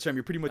of a better term.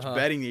 You're pretty much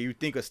betting that you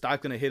think a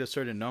stock's gonna hit a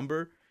certain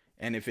number,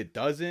 and if it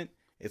doesn't,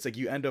 it's like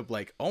you end up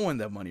like owing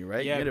that money,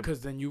 right? Yeah,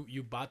 because then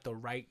you bought the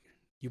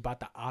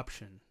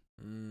option.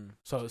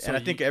 So and I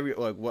think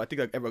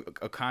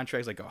a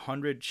contract's like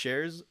 100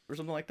 shares or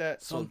something like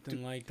that.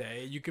 something like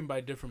that. You can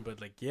buy different, but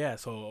like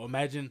so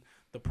imagine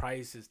the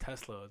price is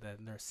Tesla,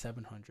 then they're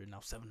 700 now.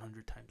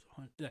 700 times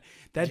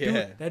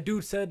 100. That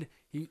dude said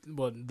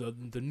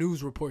the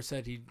news report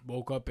said he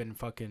woke up and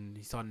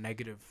he saw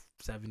negative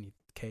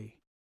 70K.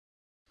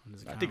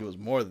 I think it was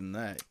more than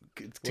that.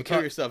 To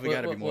kill yourself, it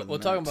got to be more than that. We're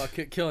talking about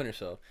killing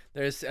yourself.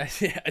 I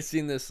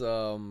seen this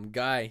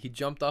guy. He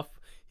jumped off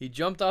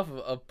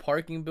of a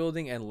parking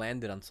building and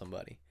landed on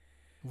somebody.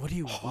 What are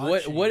you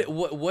watching?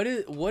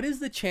 What is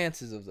the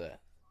chances of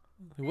that?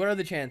 What are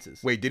the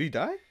chances? Wait, did he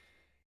die?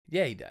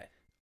 Yeah, he died.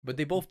 But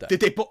they both died.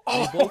 Did they both?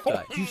 Oh, they both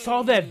died. You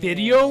saw that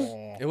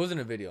video? It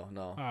wasn't a video.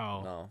 No.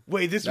 Oh. No.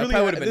 Wait, this that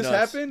really this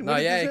happened? No,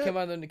 yeah, it came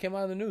out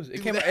of the news.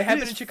 It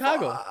happened in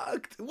Chicago.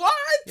 Fucked. What?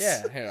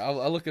 Yeah, here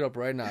I'll look it up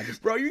right now.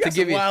 Bro, you got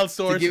some wild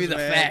sources. To give you the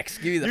man. facts.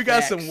 You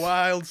got some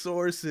wild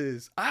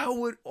sources.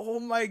 Oh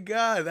my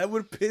god, that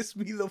would piss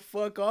me the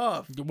fuck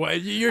off. Well,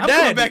 you're I'm dead.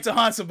 coming back to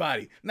haunt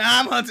somebody.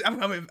 Nah,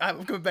 I'm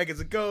coming back as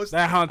a ghost.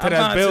 That haunted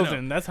ass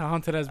building. That's a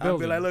haunted ass building. I'll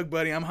be like, look,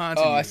 buddy, I'm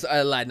haunting. Oh, you.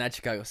 I lied. Not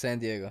Chicago. San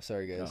Diego.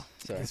 Sorry, guys.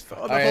 Sorry.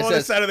 On the whole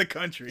other side of the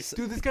country.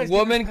 Dude, this guy's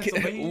woman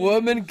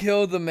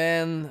killed the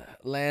man,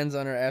 lands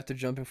on her after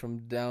jumping from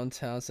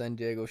downtown San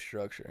Diego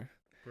structure.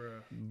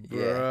 Bruh.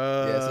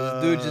 Yeah. So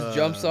this dude just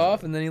jumps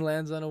off and then he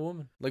lands on a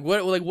woman. Like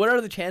what are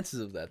the chances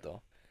of that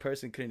though?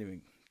 Person couldn't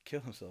even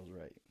kill themselves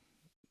right.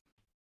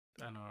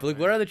 I know. But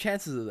what are the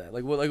chances of that?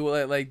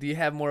 Like do you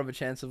have more of a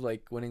chance of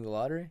like winning the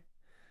lottery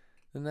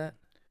than that?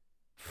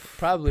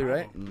 Probably,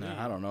 right?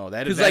 Nah, I don't know.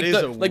 That is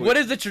what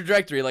is the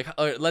trajectory? Like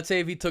let's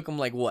say if he took him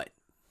like what?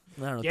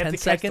 I don't know, you 10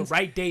 seconds. The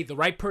right day, the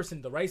right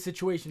person, the right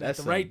situation, at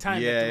the right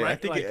time. Yeah,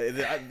 at the right,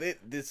 I think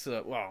this.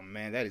 Wow,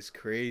 man, that is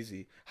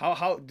crazy.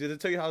 How did it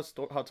tell you how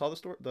tall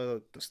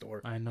the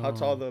store? I know. How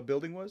tall the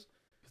building was?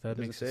 That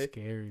makes it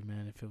scary,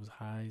 man. If it was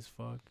high as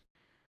fuck.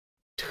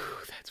 Dude,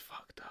 that's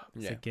fucked up.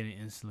 It's like getting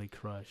instantly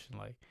crushed,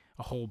 like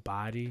a whole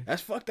body.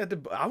 That's fucked.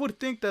 I would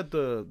think that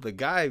the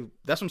guy.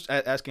 That's what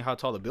I'm asking how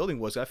tall the building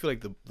was. I feel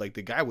like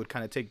the guy would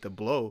kind of take the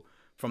blow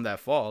from that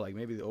fall. Like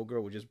maybe the old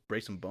girl would just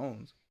break some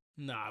bones.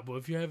 Nah, but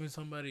if you're having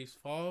somebody's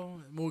fall,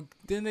 well,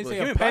 didn't they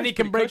say a penny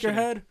can break your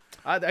head?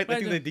 I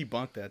think they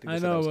debunked that. I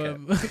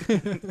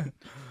know.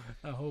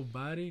 A whole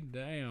body?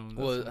 Damn.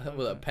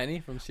 Well, a penny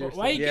from Sears?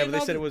 But they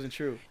said it wasn't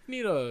true. You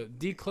need to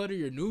declutter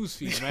your news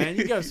feed, man.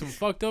 You got some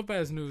fucked up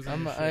ass news.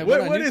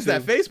 What is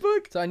that?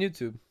 Facebook? It's on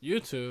YouTube.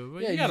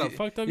 YouTube? Yeah, you got a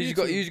fucked up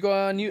YouTube. You just go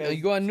on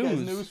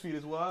news. News feed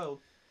is wild.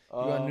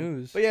 You go on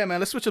news. But yeah, man,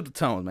 let's switch up the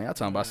tone, man. Y'all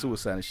talking about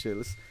suicide and shit.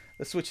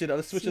 Let's switch it up.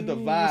 Let's switch up the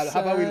vibe.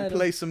 How about we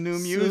play some new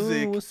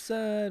music?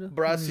 Suicidal.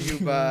 Brought to you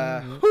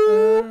by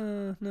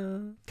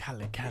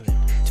Khaled.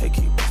 Take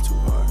it too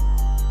hard.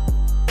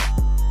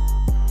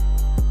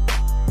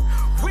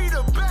 We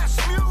the best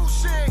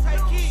music.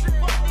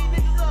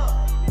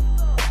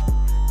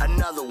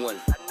 Another one.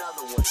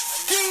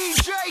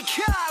 DJ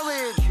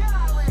Khaled.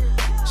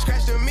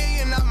 Scratched $1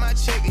 million off my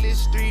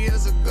checklist 3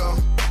 years ago.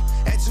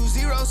 At 2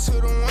 zeros to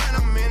the 1,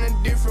 I'm in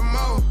a different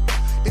mode.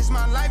 This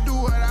my life, do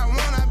what I want,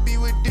 I be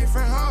with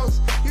different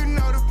hoes. You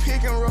know the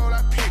pick and roll,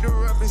 I picked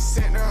her up and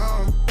sent her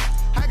home.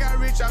 I got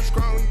rich, I'm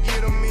strong, we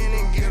get them in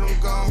and get them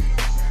gone.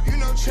 You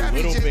know Travis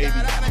Little just Baby.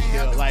 got out and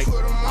had to Like,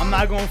 put 'em on. I'm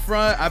not going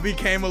front, I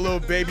became a Little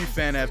Baby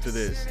fan after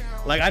this.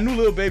 Like, I knew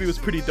Little Baby was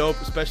pretty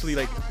dope, especially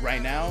like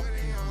right now,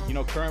 you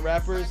know, current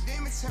rappers.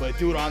 But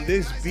dude, on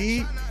this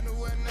beat,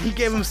 he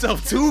gave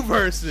himself 2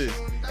 verses.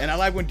 And I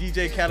like when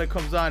DJ Khaled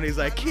comes on, he's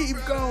like, keep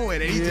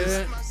going. And he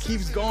just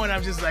keeps going.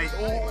 I'm just like,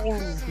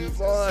 oh,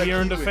 fuck. You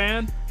earned a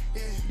fan?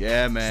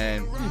 Yeah,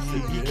 man.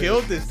 He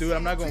killed this, dude.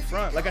 I'm not going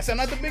front. Like I said, I'm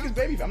not the biggest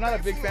Baby fan. I'm not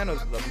a big fan of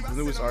the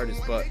newest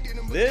artist. But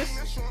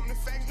this,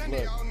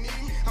 look.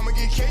 I'ma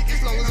get cake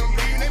as long as I'm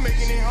breathing. They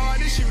making it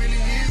hard, this shit really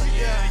easy.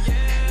 Yeah.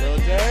 Lil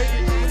J.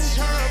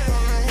 Turn up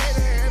on my head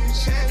every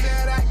chance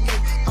that I get.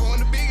 I want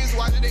the biggest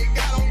watch that they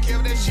got. Don't care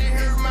if that shit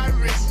hurt my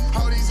wrist.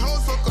 All these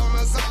hoes fuck on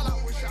us all.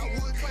 I wish I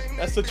would.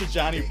 That's such a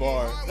Johnny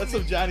bar. That's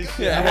some Johnny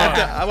shit.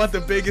 Yeah. I want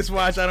the biggest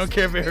watch. I don't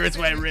care if it hurts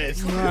my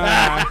wrist.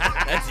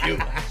 That's you.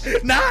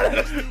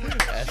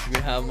 Ask me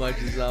how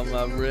much is on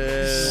my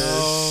wrist.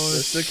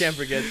 I still can't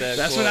forget that.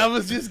 That's when I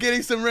was just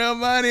getting some real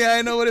money. I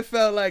didn't know what it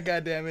felt like,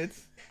 goddammit.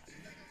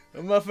 The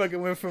motherfucker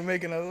went from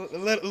making a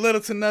little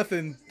to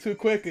nothing too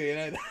quickly,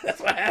 and that's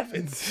what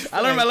happens.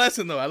 I learned my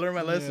lesson, though.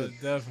 Yeah,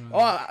 definitely.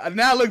 Oh,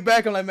 now I look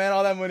back, I'm like, man,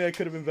 all that money I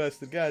could have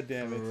invested. God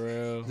damn it. For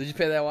real. Did you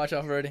pay that watch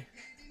off already?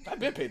 I've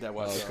been paid that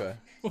watch off.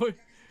 Okay.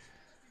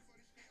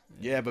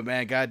 Yeah, but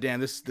man,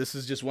 goddamn, this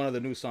is just one of the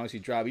new songs he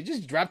dropped. He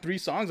just dropped 3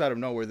 songs out of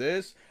nowhere.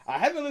 I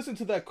haven't listened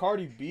to that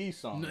Cardi B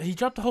song. No, he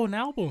dropped the whole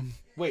album.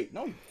 Wait,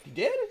 no, he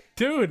did?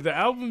 Dude, the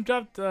album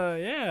dropped,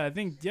 I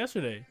think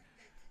yesterday.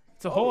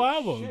 It's a whole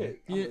album. Shit.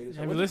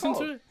 Have you listened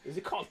to it? Is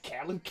it called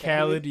Khaled?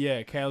 Khaled,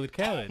 yeah, Khaled.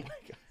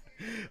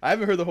 I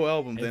haven't heard the whole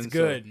album. It's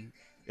good. So.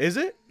 Is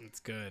it? It's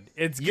good.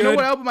 It's good. You know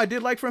what album I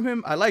did like from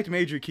him? I liked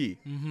Major Key.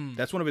 Mm-hmm.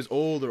 That's one of his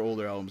older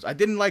albums. I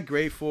didn't like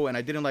Grateful, and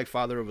I didn't like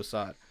Father of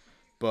Assad.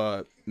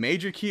 But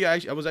Major Key,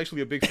 I was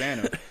actually a big fan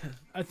of.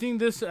 I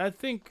think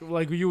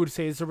like you would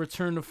say, it's a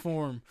return to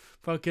form.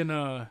 Fucking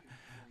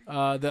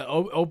The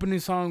opening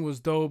song was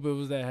dope. It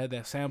was that had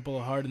that sample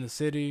of Heart in the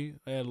City.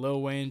 It had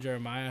Lil Wayne,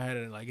 Jeremiah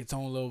had like its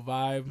own little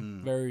vibe,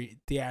 very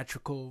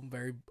theatrical,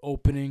 very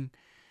opening.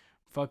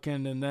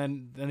 Fucking, and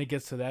then it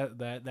gets to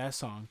that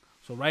song.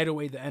 So right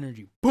away the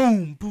energy,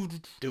 boom, boom,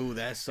 dude,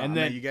 that song. And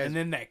then, man, you guys and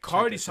then that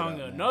Cardi song,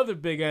 another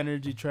big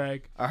energy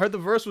track. I heard the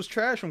verse was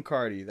trash from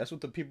Cardi. That's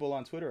what the people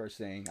on Twitter are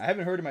saying. I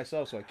haven't heard it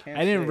myself, so I can't.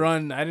 I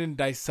didn't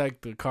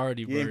dissect the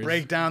Cardi verse. You didn't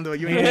break down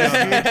you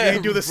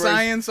ain't do the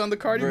science on the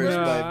Cardi verse.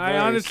 I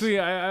honestly,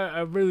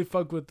 I really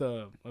fuck with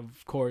of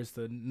course,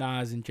 the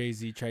Nas and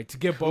Jay-Z track to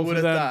get both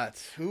of them.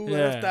 Who would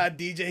have thought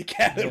DJ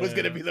Khaled was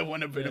gonna be the one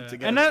to put them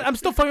together? And I'm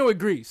still fucking with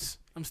Grease.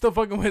 I'm still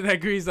fucking with that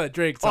Grease that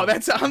Drake song. Oh,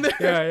 that's on there.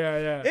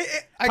 Yeah.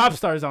 Pop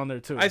Star's on there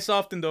too. I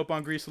softened up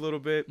on Grease a little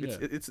bit.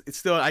 It's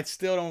still I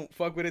still don't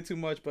fuck with it too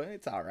much, but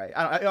it's all right.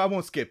 I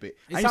won't skip it.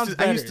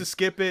 I used to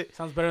skip it.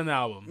 Sounds better than the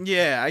album.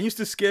 Yeah, I used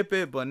to skip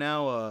it, but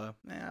now I'll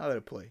let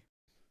it play.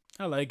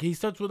 I like. He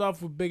starts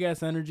off with big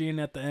ass energy,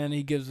 and at the end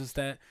he gives us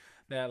that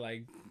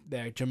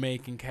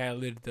Jamaican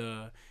Khaled.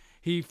 I'm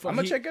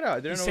gonna check it out.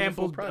 I didn't know it was a full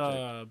sampled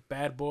project.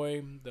 Bad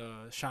Boy,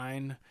 the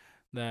Shine.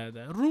 That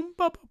room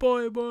papa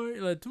boy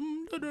like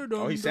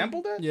he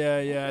sampled that?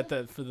 Yeah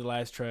for the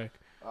last track.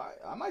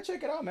 I might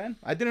check it out, man.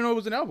 I didn't know it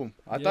was an album.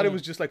 I thought it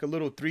was just like a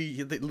little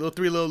three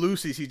little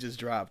Lucy's he just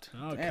dropped.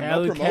 Oh, Damn,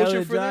 Khaled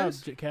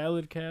dropped.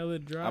 Khaled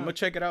dropped. I'm gonna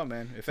check it out,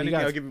 man. If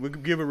anything, we'll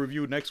give a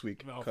review next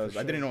week because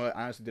I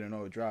honestly didn't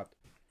know it dropped.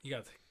 You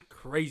got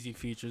crazy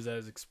features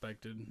as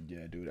expected.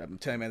 Yeah, dude. I'm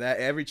telling you, man, that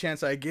every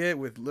chance I get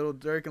with Lil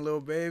Durk and Lil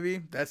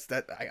Baby,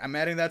 I'm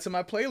adding that to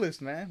my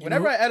playlist, man.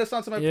 Whenever I add a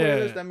song to my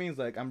playlist, that means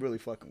like I'm really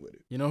fucking with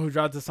it. You know who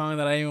dropped the song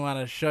that I even want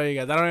to show you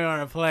guys? I don't even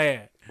want to play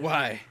it.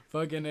 Why?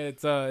 Fucking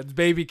it's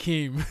Baby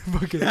Keem.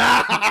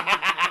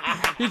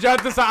 He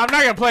dropped the song. I'm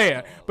not gonna play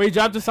it, but he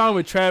dropped the song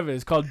with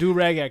Travis called Do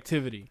Rag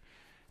Activity.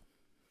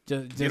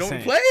 Just you don't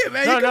saying. play it,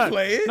 man. You can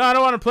play it. No, I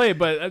don't want to play it,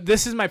 but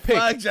this is my pick.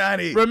 Fuck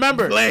Johnny.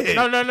 Remember. Play it.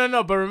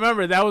 No. But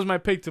remember, that was my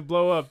pick to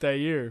blow up that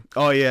year.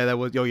 Oh, yeah. That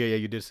was. Oh, yeah.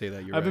 You did say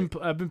that.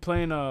 I've been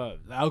playing. The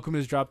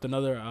Alchemist dropped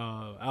another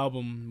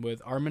album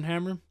with Arm &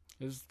 Hammer.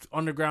 It's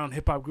underground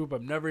hip hop group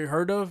I've never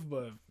heard of,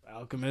 but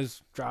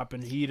Alchemist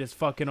dropping heat as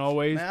fucking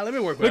always. Man, let me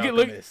work with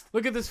Alchemist.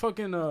 Look at this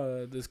fucking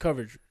this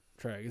coverage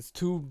track. It's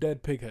 2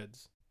 dead pig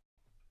heads.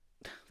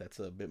 That's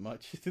a bit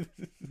much.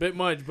 Bit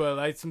much, but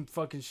like some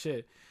fucking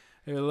shit.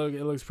 It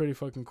looks pretty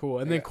fucking cool.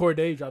 And then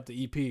Corday dropped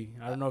the EP.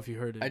 I don't know if you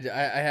heard it. I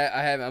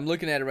have. I'm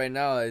looking at it right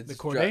now. It's the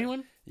Corday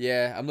one?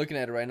 Yeah, I'm looking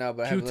at it right now,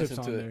 but I haven't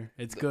listened to it. There.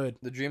 It's good.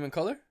 The Dream in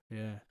Color?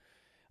 Yeah.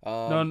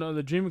 No,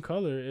 the Dream in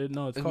Color. It's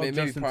called maybe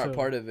Justin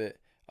part of it.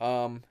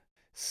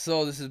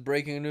 So this is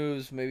breaking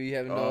news. Maybe you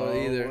haven't known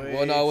it either.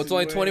 Well, no, it's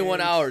only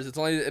 21 hours. It's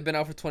only been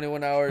out for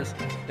 21 hours.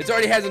 It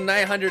already has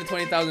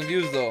 920,000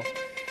 views though.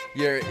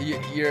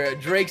 Your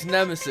Drake's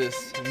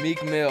nemesis,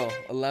 Meek Mill,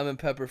 a lemon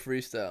pepper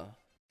freestyle.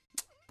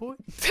 Boy,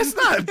 that's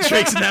not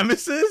Drake's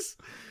nemesis.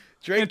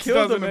 Drake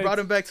killed him and brought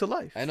him back to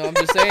life. I know. I'm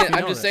just saying.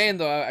 I'm just saying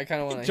though. I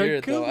kind of want to hear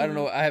it though. I don't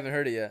know. I haven't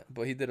heard it yet,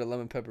 but he did a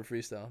lemon pepper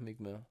freestyle. Meek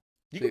Mill.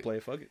 You can play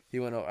it. Fuck it. He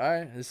went. All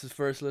right. This is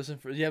first listen.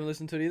 You haven't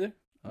listened to it either.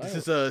 This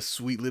is a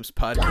Sweet Lips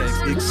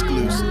podcast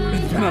exclusive.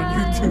 It's been on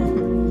YouTube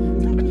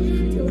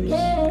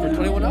for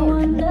 21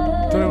 hours.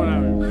 21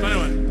 hours.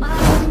 21.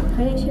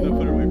 Don't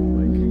put it away from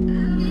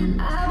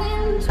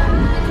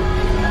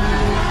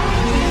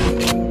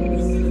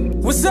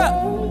Mike. What's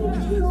up?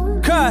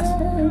 Cuz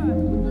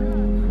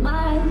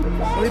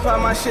let me pop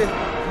my shit.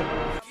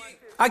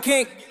 I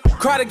can't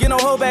cry to get no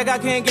hoe back. I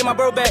can't get my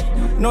bro back.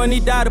 Knowing he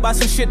died about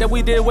some shit that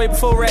we did way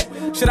before rap.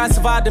 Should I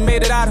survived and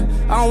made it out of?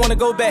 I don't wanna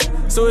go back.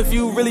 So if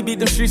you really beat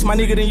them streets, my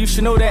nigga, then you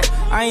should know that.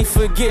 I ain't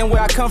forgetting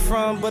where I come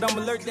from, but I'm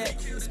alert that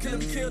it's kill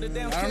the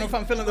damn. I don't know if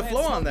I'm feeling the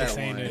flow on that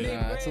one.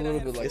 Nah, it's a little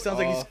bit like. It sounds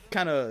like he's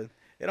kind of.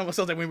 It almost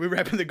sounds like when we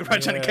rap in the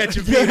garage trying to catch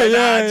a beat.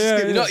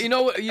 You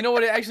know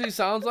what it actually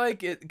sounds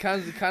like? It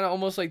kind of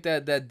almost like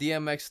that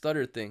DMX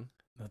stutter thing.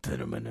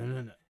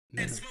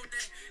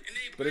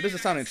 But it doesn't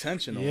sound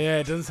intentional. Yeah,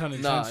 it doesn't sound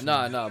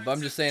intentional. No. But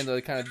I'm just saying though,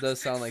 it kind of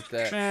does sound like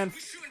that. Man,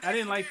 I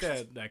didn't like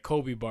that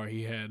Kobe bar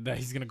he had. That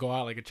he's gonna go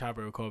out like a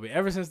chopper with Kobe.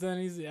 Ever since then,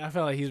 I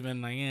felt like he's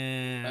been like,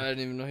 I didn't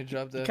even know he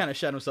dropped that. He kind of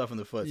shot himself in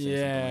the foot.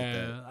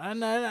 Yeah, I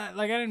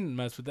didn't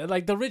mess with that.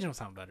 Like the original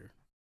sound better.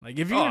 Like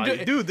if you're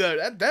gonna do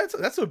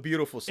that's a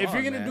beautiful song. If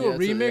you're gonna do a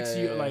remix,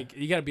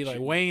 you gotta be like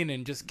Wayne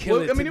and just kill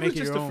it. I mean, it was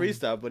just a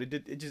freestyle, but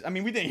it just. I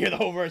mean, we didn't hear the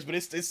whole verse, but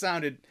it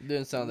sounded.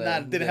 Didn't sound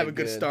that. Didn't have a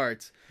good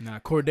start. Nah,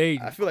 Corday.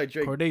 I feel like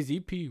Corday's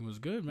EP was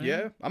good, man.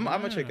 Yeah, I'm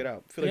gonna check it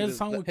out. He has a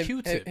song with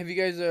Q-Tip. Have you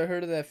guys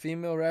heard of that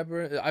female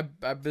rapper?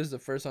 This is the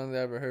first song that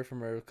I ever heard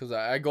from her because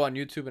I go on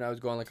YouTube and I was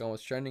going like on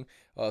what's trending.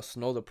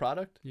 Snow the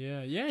Product.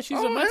 Yeah, she's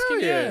a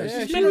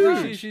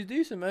Mexican. She's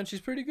decent, man.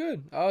 She's pretty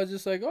good. I was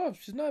just like, oh,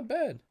 she's not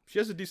bad. She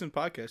has a decent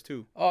podcast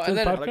too. Oh, and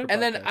then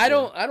I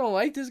don't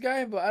like this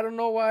guy, but I don't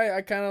know why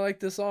I kind of like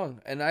this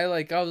song. And I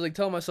was like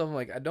telling myself, I'm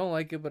like, I don't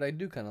like it, but I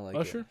do kind of like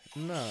Usher? it.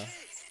 Nah.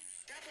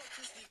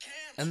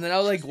 And then I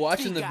was like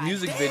watching the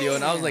music video,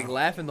 and I was like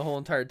laughing the whole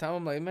entire time.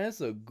 I'm like, man,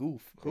 it's a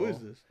goof. Bro. Who is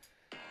this?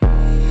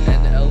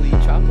 NLE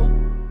Chapo.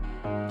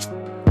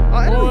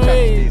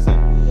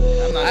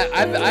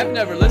 I've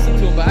never listened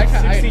to him, but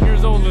 16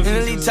 years old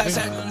listening to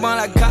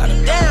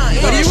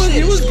But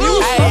he was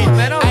strong,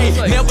 man. I was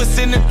like, never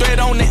send a threat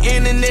on the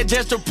internet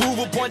just to prove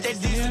a point that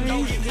this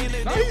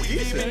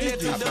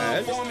He's not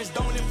bad.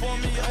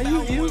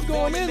 he was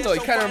going in though. He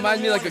kind of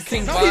reminds me like a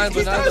King No, Von, he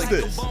but not does like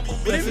this.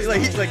 What is he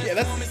like? He's like, yeah,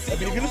 that's. I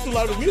mean, if you listen to a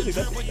lot of his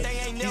music,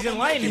 He's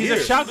enlightened. He's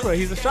a chakra.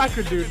 He's a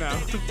chakra dude now.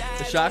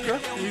 the chakra.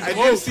 I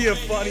did see a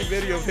funny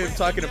video of him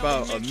talking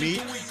about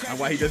meat and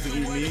why he doesn't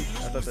eat meat.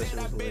 I thought that shit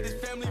was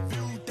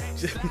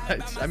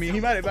hilarious. I mean, he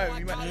might.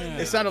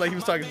 It sounded like he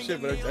was talking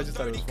shit, but I just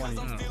thought it was funny.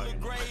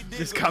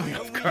 Just caught me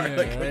off guard. Yeah,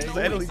 Like, right? just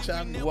Italy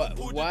chopped me. What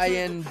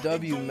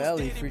YNW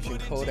Melly featuring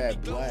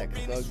Kodak Black,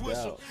 Thugged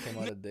Out, came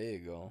out a day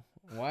ago.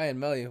 YN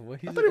Melly, what,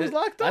 I thought he was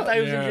locked up. I thought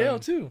he was in Yeah. jail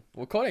too.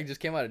 Well, Kodak just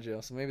came out of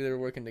jail, so maybe they were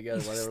working together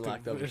while they were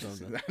locked up or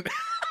something. They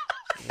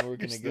were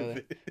working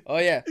together. Oh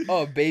yeah.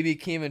 Oh, Baby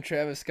Keem and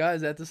Travis Scott.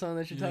 Is that the song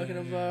that you're talking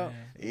about?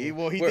 He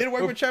did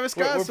work with Travis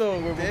Scott, so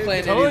we're David-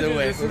 playing it told either you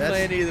way. this We're is-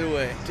 playing either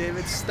way.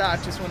 David's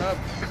stock just went up.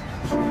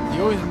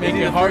 You always make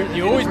it hard.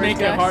 You always make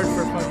it hard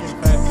for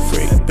fucking fat.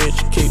 Freak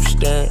bitch, keep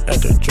staring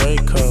at the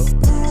Draco.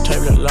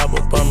 Tablet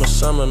lava by my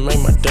summer, make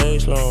my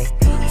days long.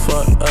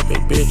 Fuck up a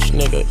bitch,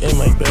 nigga, in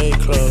my bay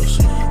clothes.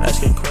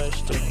 Asking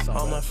questions,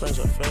 all my friends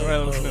are fake.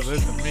 Alright,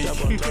 listen to me.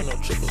 Double down, no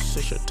triple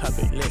six, your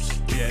topic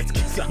list. Yeah, it's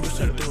good. Used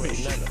to do it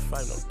 9 to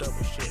 5, no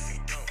double shit.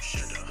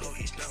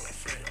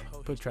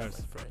 Put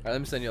Travis. All right, let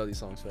me send you all these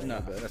songs. Right? No,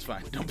 that's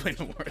fine. Don't play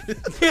no more.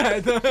 Yeah,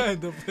 don't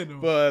play no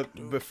more.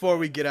 But before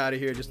we get out of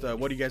here, just what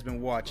have you guys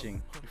been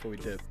watching before we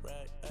dip?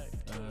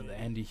 The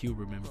Andy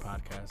Huberman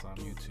podcast on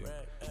YouTube.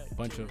 A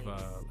bunch of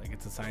like,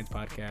 it's a science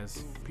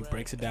podcast. He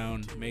breaks it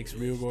down, makes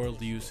real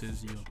world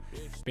uses.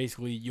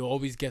 Basically you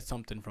always get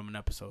something from an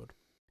episode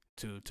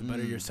to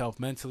better yourself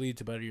mentally,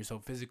 to better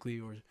yourself physically,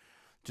 or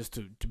just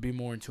to be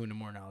more in tune and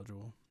more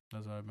knowledgeable.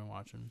 That's what I've been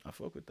watching. I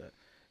fuck with that.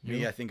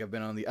 Me, I think I've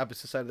been on the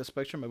opposite side of the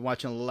spectrum. I've been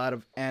watching a lot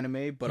of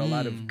anime, but a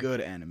lot of good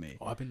anime.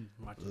 Oh, I've been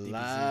watching A DBZ.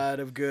 lot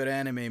of good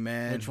anime,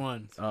 man. Which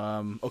ones?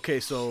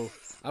 Okay, so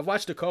I've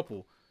watched a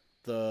couple.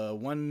 The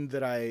one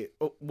that I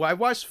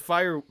watched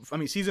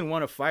season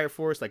 1 of Fire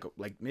Force, like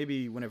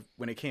maybe when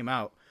it came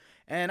out,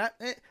 and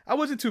I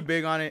wasn't too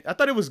big on it. I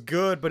thought it was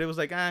good, but it was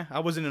like I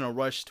wasn't in a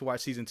rush to watch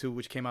season 2,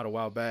 which came out a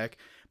while back.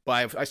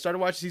 But I started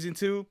watching season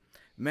 2.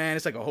 Man,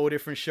 it's like a whole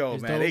different show,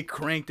 It's man. dope. They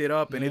cranked it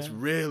up, and it's Yeah.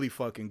 really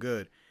fucking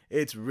good.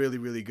 It's really,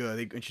 really good.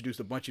 They introduced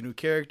a bunch of new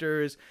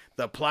characters.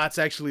 The plot's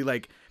actually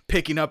like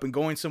picking up and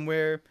going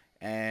somewhere.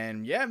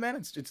 And yeah, man,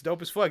 it's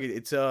dope as fuck.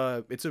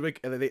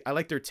 I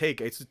like their take.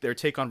 It's their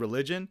take on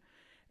religion,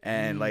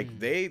 and like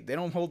they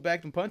don't hold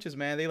back them punches,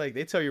 man.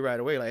 They tell you right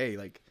away, like, hey,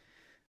 like,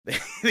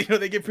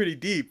 they get pretty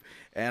deep,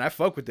 and I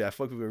fuck with that. I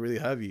fuck with it really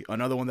heavy.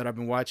 Another one that I've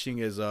been watching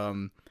is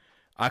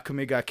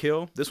Akame ga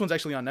Kill. This one's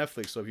actually on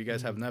Netflix, so if you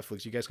guys have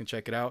Netflix, you guys can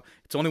check it out.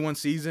 It's only one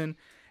season,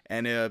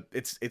 and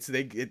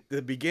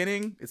the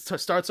beginning. It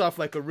starts off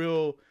like a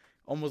real,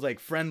 almost like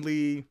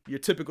friendly, your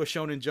typical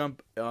Shonen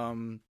Jump,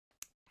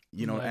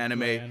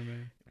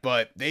 anime.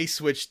 But they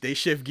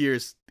shift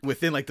gears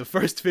within like the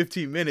first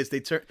 15 minutes.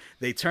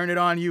 They turn it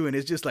on you, and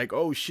it's just like,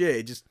 oh shit!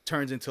 It just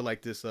turns into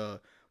like this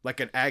like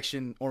an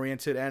action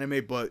oriented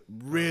anime, but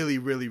really,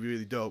 really,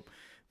 really dope.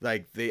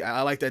 Like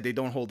I like that they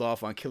don't hold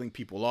off on killing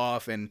people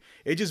off, and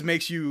it just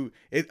makes you.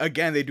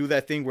 Again, they do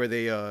that thing where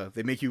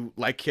they make you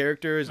like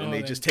characters, and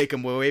they just take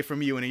them away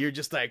from you, and you're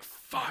just like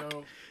fuck.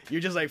 No.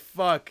 You're just like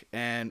fuck,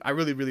 and I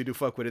really, really do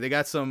fuck with it. They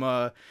got some,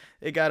 how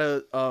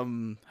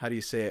do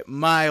you say it?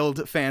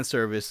 Mild fan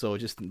service. So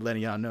just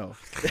letting y'all know.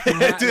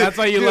 That's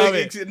why you love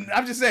it.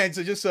 I'm just saying.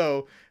 So just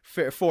so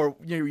for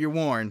you're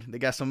warned. They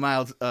got some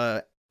mild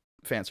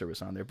fan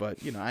service on there, but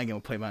I ain't gonna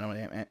play my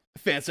own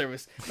fan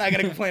service. Not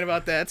gonna complain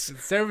about that.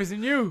 It's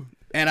servicing you.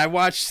 And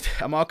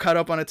I'm all caught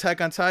up on Attack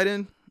on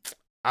Titan.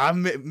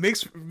 I'm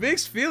mixed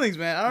feelings,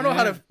 man. I don't know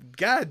how to.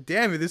 God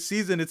damn it! This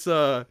season, it's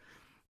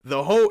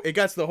it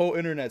got the whole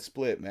internet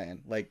split,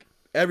 man. Like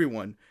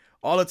everyone,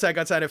 all Attack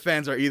on Titan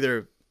fans are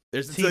either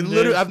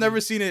literally. I've never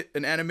seen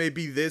an anime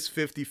be this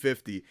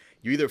 50-50.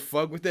 You either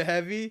fuck with the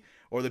heavy,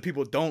 or the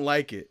people don't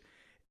like it,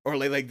 or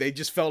like they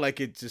just felt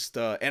like it just.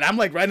 And I'm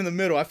like right in the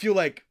middle. I feel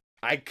like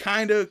I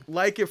kind of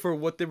like it for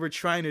what they were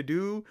trying to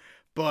do,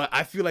 but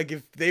I feel like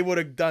if they would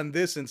have done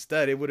this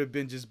instead, it would have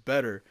been just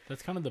better.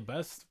 That's kind of the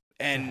best.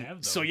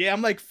 And so yeah,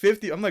 I'm like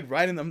 50. I'm like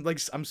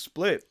I'm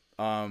split.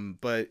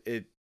 But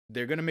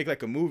they're gonna make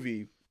like a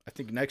movie, I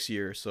think next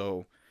year.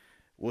 So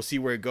we'll see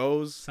where it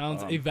goes.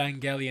 Sounds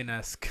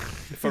Evangelion-esque.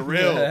 For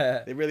real,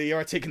 they really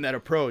are taking that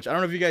approach. I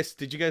don't know if have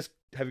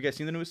you guys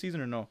seen the newest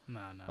season or no? No.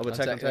 Of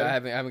Attack on Titan? I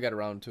haven't got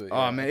around to it.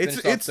 Oh man, it's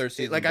third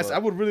season, like I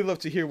would really love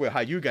to hear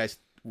what you guys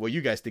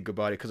think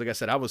about it, because like I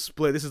said, I was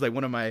split. This is like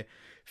one of my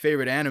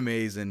favorite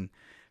animes, and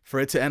for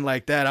it to end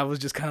like that, I was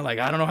just kind of like,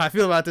 I don't know how I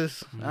feel about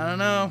this. I don't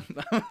know.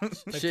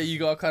 Shit, you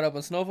got caught up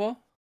on Snowfall?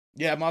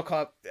 Yeah, I'm all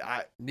caught.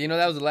 You know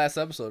that was the last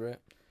episode, right?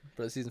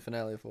 For the season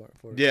finale for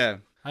Yeah.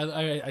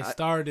 I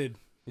started.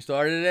 You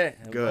started it?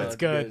 Good. It's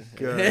good.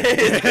 Good.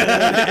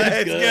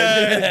 It's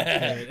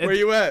good. Where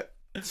you at?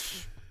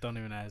 Don't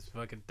even ask.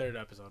 Fucking third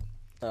episode.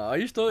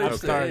 You're still getting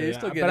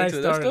into it.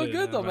 That's still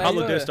good though, man.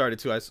 Pablo did start it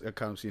too. I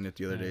kind of seen it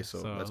the other day,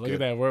 so that's look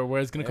good. at that.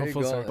 Where it's gonna come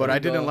full circle. But I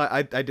didn't like.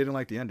 I didn't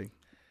like the ending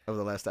of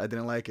the last. I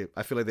didn't like it.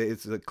 I feel like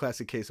it's a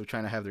classic case of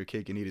trying to have their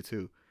cake and eat it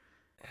too.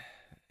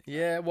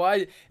 Yeah, well,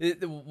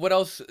 what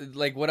else?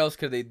 Like, what else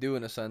could they do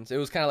in a sense? It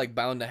was kind of like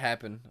bound to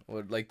happen.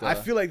 I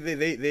feel like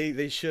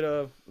they should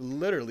have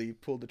literally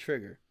pulled the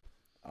trigger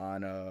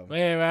on.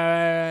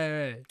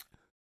 Wait.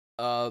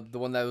 The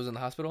one that was in the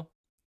hospital.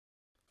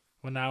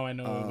 Well, now I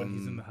know when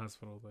he's in the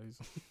hospital.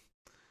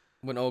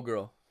 When old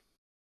girl.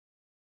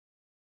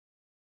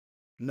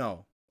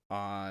 No,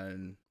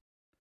 on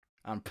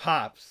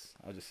Pops.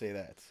 I'll just say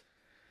that.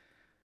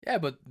 Yeah,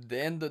 but the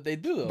end that they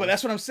do though. But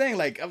that's what I'm saying.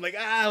 Like I'm like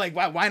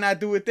why not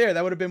do it there?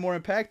 That would have been more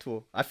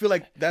impactful. I feel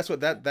like that's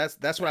what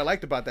I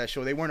liked about that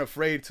show. They weren't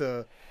afraid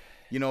to,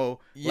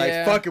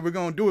 like fuck it, we're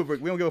gonna do it.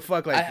 We don't give a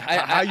fuck like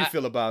how you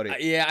feel about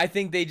it. Yeah, I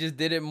think they just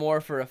did it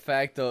more for a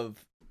fact of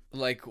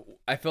like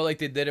I felt like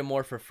they did it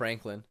more for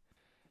Franklin.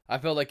 I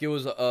felt like it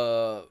was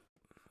I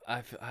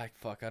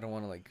don't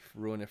want to like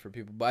ruin it for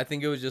people, but I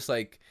think it was just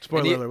like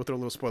spoiler alert. We'll throw a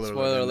little spoiler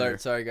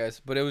alert. Sorry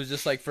guys, but it was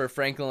just like for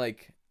Franklin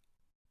like.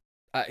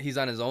 He's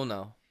on his own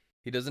now.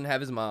 He doesn't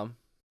have his mom.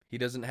 He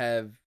doesn't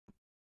have,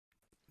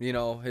 his.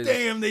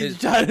 Damn, they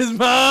shot his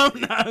mom.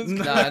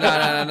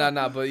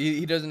 Nah. But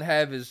he doesn't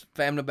have his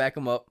family to back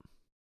him up.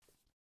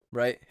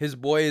 Right. His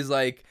boy is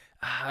like,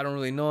 I don't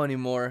really know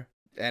anymore.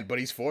 But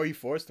he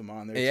forced him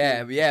on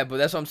there. Yeah. But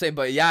that's what I'm saying.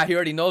 But yeah, he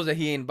already knows that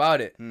he ain't about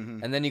it.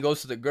 Mm-hmm. And then he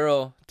goes to the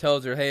girl,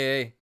 tells her,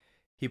 hey.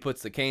 He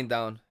puts the cane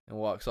down and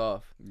walks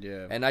off.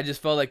 Yeah. And I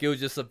just felt like it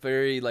was just a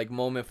very like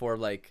moment for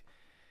like.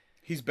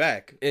 He's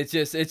back. It's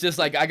just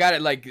like I got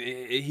it. Like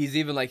he's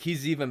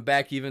even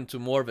back even to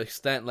more of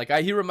extent. Like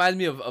he reminds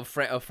me of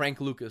Frank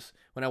Lucas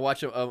when I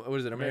watch what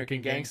is it,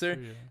 American Gangster?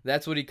 Yeah.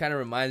 That's what he kind of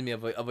reminds me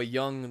of a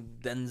young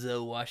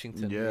Denzel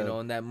Washington. Yeah.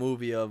 In that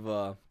movie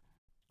of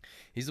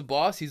he's a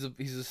boss. He's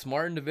a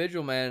smart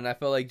individual, man. And I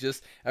felt like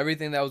just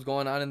everything that was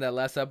going on in that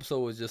last episode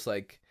was just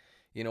like,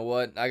 you know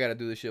what, I gotta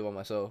do this shit by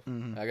myself.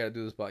 Mm-hmm. I gotta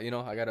do this, but I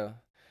gotta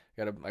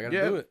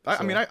do it.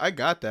 I mean, I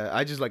got that.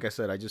 I just, like I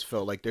said, I just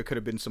felt like there could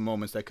have been some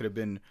moments that could have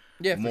been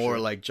more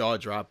like jaw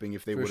dropping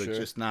if they would have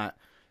just not,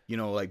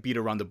 like beat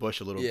around the bush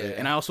a little bit.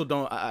 And I also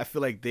don't. I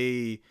feel like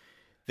they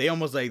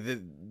almost like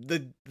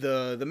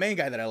the main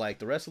guy that I like,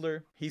 the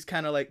wrestler. He's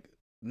kind of like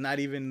not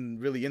even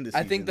really in this.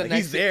 I think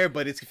he's there,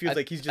 but it feels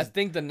like he's just. I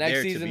think the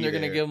next season they're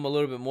gonna give him a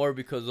little bit more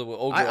because of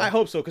old girl. I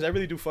hope so, because I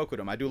really do fuck with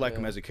him. I do like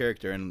him as a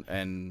character,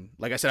 and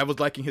like I said, I was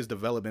liking his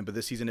development, but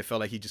this season it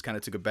felt like he just kind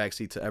of took a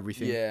backseat to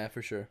everything. Yeah,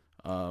 for sure.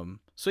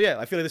 So yeah,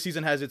 I feel like the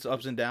season has its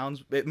ups and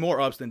downs,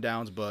 more ups than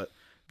downs, but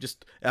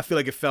just I feel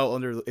like it fell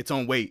under its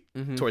own weight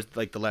towards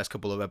like the last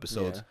couple of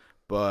episodes.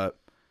 But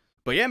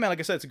yeah, man, like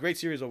I said, it's a great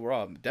series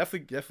overall. I'm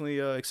definitely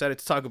excited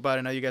to talk about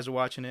it now. You guys are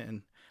watching it,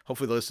 and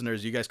hopefully the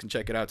listeners, you guys can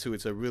check it out too.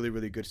 It's a really,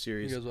 really good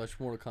series. You guys watch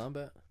Mortal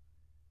Kombat?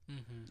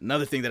 Mm-hmm.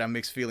 Another thing that I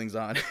mixed feelings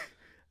on.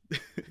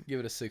 Give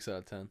it a 6 out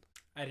of 10.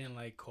 I didn't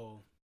like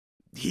Cole.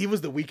 He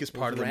was the weakest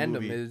part of the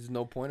movie. There's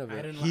no point of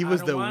it. He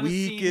was the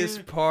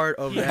weakest part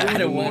of that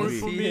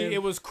movie.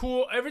 It was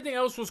cool. Everything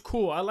else was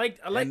cool. I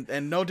liked.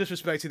 And no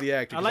disrespect to the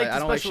actor. I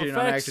don't like shitting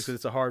on actors because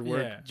it's a hard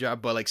work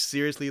job. But like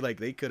seriously,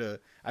 like I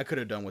could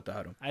have done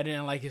without him. I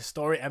didn't like his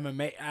story.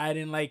 MMA. I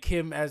didn't like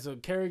him as a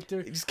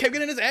character. He just kept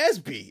getting his ass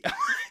beat.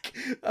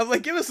 I'm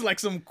like, give us like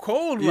some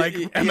cold like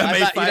MMA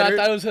I fighter. I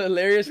thought it was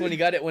hilarious when he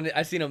got it. When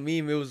I seen a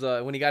meme, it was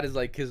when he got his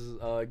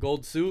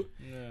gold suit.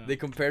 Yeah. They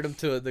compared him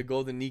to the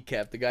golden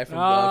kneecap, the guy from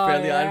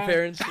Fairly Odd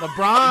Parents. The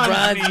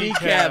bronze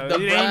kneecap. The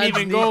it ain't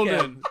even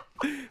golden.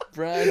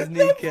 Bronze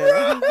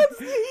kneecap.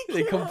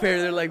 They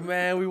compared. They're like,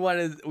 man, we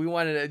wanted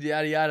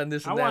yada yada and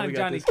this and that. I wanted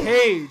Johnny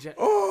Cage,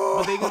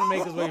 but they gonna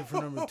make us wait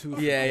for number 2.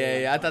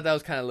 Yeah. I thought that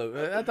was kind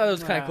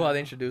of cool how they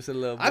introduced it a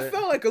little bit. I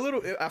felt like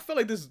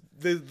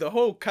the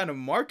whole kind of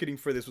marketing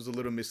for this was a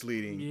little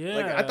misleading. Yeah,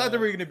 like I thought they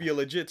were gonna be a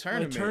legit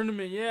tournament.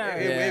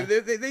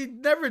 They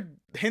never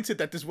hinted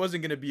that this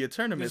wasn't gonna be a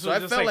tournament. This so was I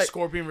just felt like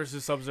Scorpion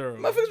versus Sub-Zero.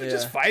 Motherfuckers were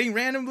just fighting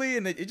randomly,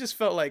 and it just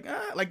felt like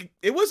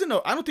it wasn't.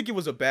 I don't think it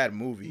was a bad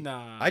movie.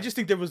 Nah, I just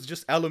think there was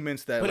just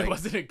elements that. But like, it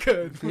wasn't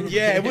good.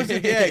 Yeah, it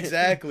wasn't. Yeah,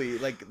 exactly.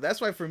 Like that's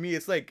why for me,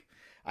 it's like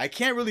I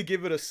can't really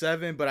give it a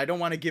 7, but I don't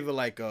want to give it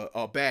like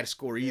a bad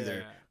score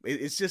either.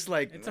 It's just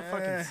like it's a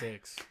fucking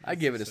 6. I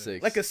give it a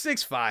 6, like a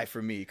 6.5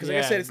 for me, because like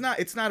I said,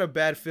 it's not a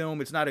bad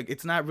film. It's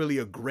not really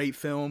a great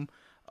film.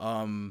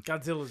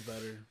 Godzilla's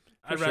better.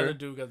 I'd rather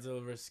do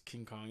Godzilla versus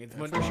King Kong. It's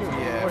much more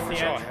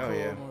hell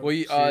yeah.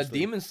 Well,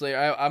 Demon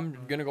Slayer. I'm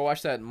gonna go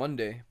watch that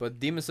Monday. But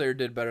Demon Slayer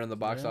did better in the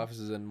box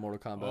offices than Mortal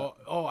Kombat.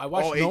 I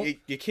watched.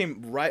 It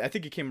came right. I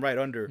think it came right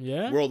under.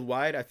 Yeah.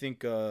 Worldwide, I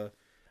think. I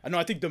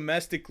think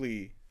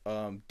domestically,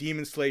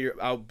 Demon Slayer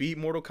outbeat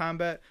Mortal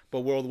Kombat, but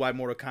worldwide,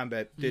 Mortal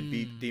Kombat did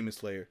beat Demon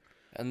Slayer.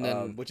 And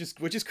then which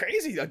is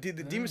crazy. The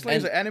Demon Slayer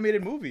is an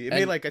animated movie. It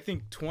made like I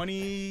think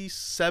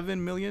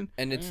 27 million.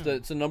 And it's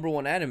the number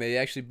one anime. It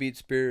actually beat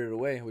Spirited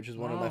Away, which is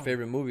one of my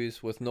favorite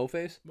movies with No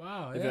Face.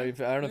 Wow. I don't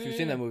know if you've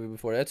seen that movie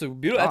before. That's a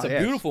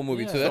beautiful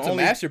movie too. That's a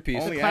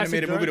masterpiece. Only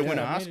animated movie to win an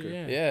Oscar.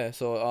 Yeah.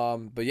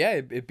 So but yeah,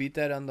 it beat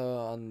that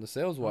on the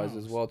sales wise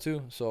as well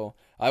too. So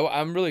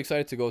I'm really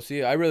excited to go see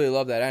it. I really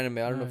love that anime.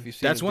 I don't know if you've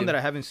seen it. That's one that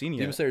I haven't seen yet.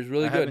 Demon Slayer is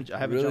really good. I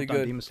haven't really jumped on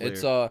good. Demon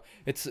Slayer.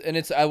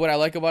 It's what I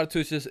like about it too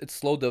is just it's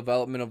slow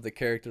development of the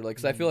character. Like,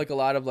 cause I feel like a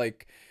lot of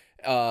like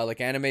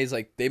animes,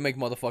 like they make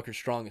motherfuckers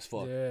strong as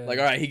fuck. Yeah. Like,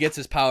 all right, he gets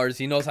his powers,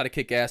 he knows how to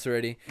kick ass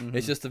already.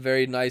 It's just a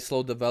very nice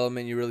slow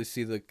development. You really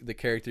see the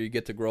character. You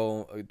get to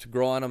grow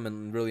on him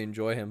and really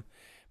enjoy him.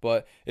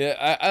 But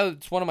yeah,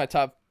 it's one of my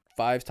top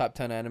 10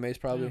 animes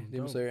probably.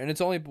 Demon Slayer, and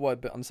it's only on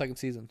the second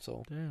season,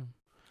 so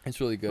it's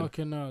really good.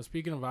 Fucking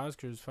speaking of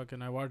Oscars,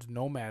 I watched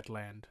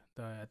Nomadland.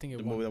 I think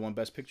the movie that won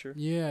Best Picture.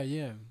 Yeah.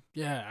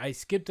 I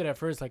skipped it at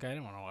first, like I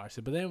didn't want to watch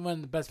it, but then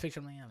when the Best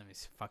Picture, I'm like, let me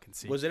fucking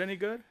see. Was it any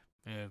good?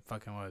 Yeah, it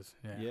fucking was.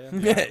 Yeah.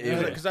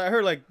 Because I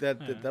heard like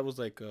that was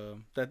like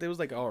that it was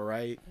like all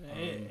right.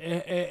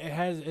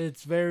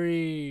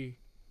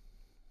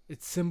 It's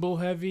symbol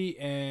heavy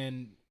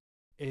and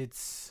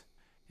it's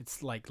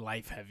like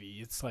life heavy.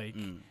 It's like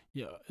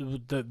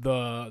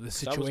the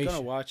situation. I was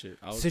gonna watch it.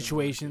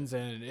 Situations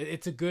and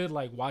it's a good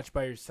like watch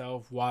by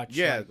yourself.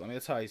 Yeah, like, I mean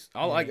that's how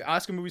I like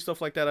Oscar movie stuff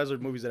like that. Those are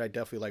movies that I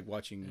definitely like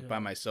watching by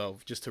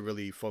myself, just to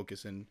really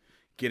focus and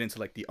get into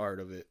like the art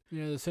of it.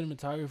 Yeah, the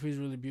cinematography is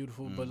really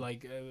beautiful, but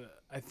like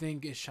I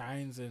think it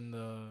shines in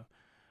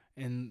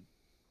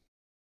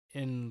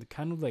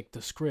kind of like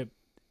the script,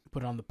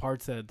 but on the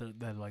parts that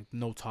like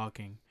no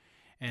talking.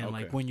 And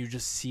like when you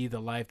just see the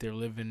life they're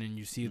living, and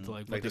you see the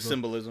like the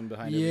symbolism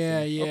behind it.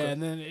 Yeah,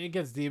 and then it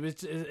gets deep.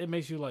 It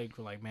makes you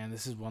like man,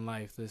 this is one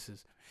life.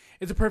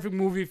 It's a perfect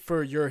movie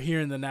for your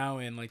here and the now,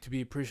 and like to be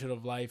appreciative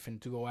of life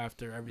and to go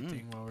after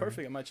everything.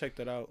 Perfect. I might check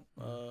that out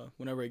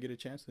whenever I get a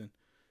chance. Then,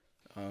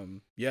 the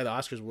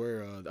Oscars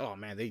were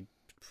they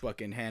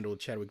fucking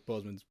handled Chadwick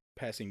Boseman's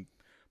passing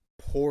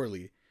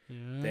poorly.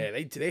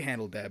 Yeah, they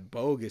handled that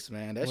bogus,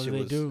 man. That shit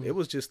was. It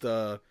was just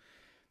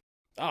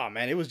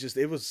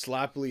it was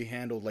sloppily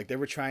handled. Like they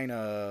were trying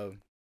to.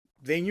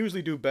 They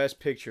usually do Best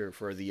Picture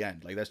for the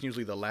end. Like that's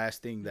usually the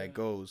last thing that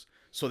goes.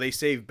 So they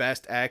save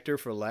Best Actor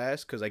for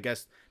last because I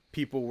guess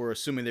people were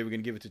assuming they were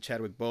gonna give it to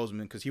Chadwick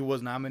Boseman because he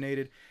was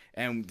nominated,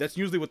 and that's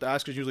usually what the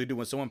Oscars usually do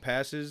when someone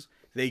passes.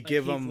 They like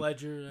give them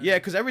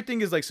because everything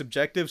is like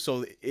subjective,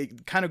 so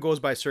it kind of goes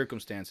by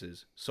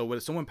circumstances. So when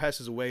someone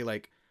passes away,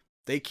 like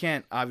they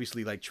can't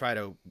obviously like try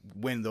to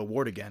win the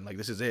award again. Like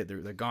this is it,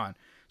 they're gone.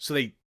 So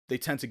they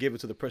tend to give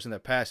it to the person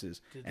that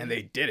passes,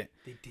 they didn't.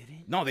 They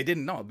didn't. No, they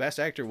didn't. No, Best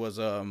Actor was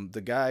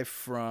the guy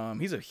from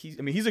he's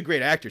a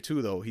great actor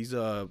too though. He's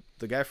the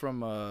guy from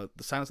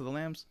The Silence of the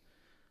Lambs.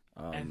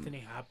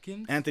 Anthony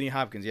Hopkins. Anthony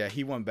Hopkins, yeah,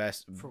 he won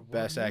Best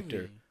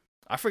Actor.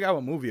 I forgot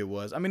what movie it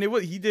was. I mean,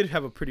 he did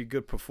have a pretty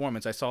good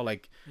performance. I saw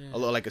like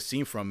a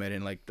scene from it,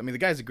 and like I mean, the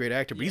guy's a great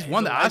actor, but he's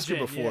won the Oscar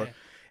before,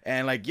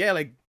 and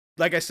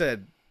like I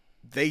said,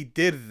 they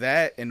did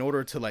that in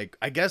order to like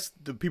I guess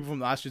the people from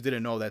the Oscars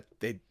didn't know that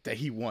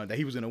he won, that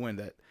he was gonna win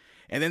that.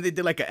 And then they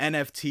did like an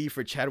NFT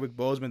for Chadwick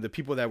Boseman. The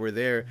people that were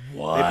there, they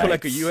put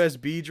like a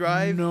USB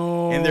drive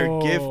in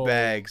their gift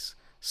bags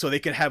so they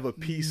could have a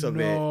piece of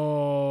it.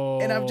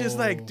 And I'm just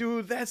like,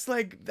 dude, that's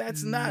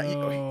not.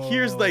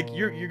 Here's like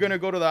you're gonna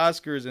go to the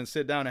Oscars and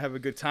sit down and have a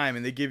good time,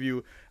 and they give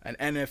you an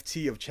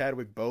NFT of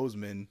Chadwick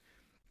Boseman,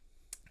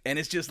 and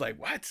it's just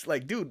like what?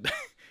 Like, dude,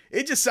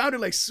 it just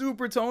sounded like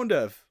super tone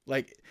deaf.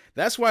 Like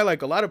that's why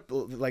like a lot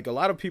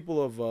of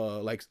people of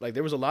like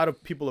there was a lot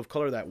of people of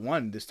color that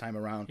won this time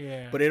around.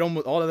 Yeah. But it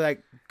almost all of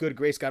that good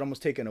grace got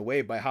almost taken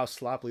away by how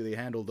sloppily they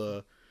handled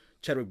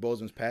Chadwick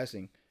Boseman's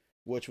passing,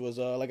 which was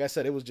like I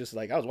said, it was just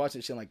like I was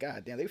watching shit like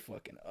God damn, they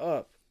fucking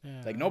up.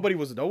 Yeah. Like nobody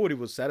was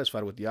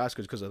satisfied with the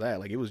Oscars because of that.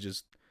 Like it was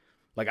just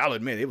like I'll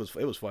admit it was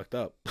fucked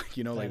up.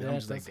 You know, like I'm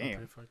just like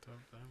damn.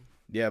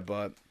 Yeah,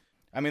 but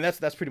I mean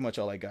that's pretty much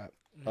all I got.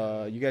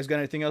 You guys got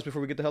anything else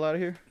before we get the hell out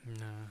of here?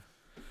 Nah.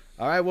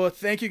 All right, well,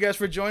 thank you guys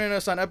for joining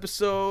us on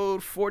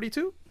episode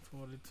 42.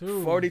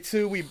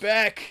 42, we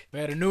back. We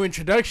had a new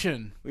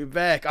introduction. We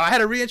back. Oh, I had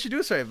to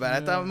reintroduce her, but I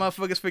thought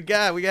motherfuckers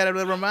forgot. We got to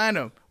remind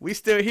them. We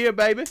still here,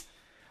 baby.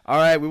 All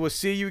right, we will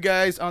see you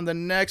guys on the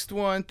next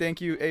one.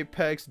 Thank you,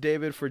 Apex,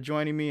 David, for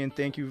joining me, and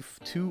thank you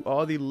to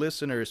all the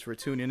listeners for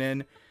tuning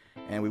in.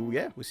 And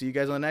we'll see you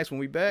guys on the next one.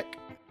 We back.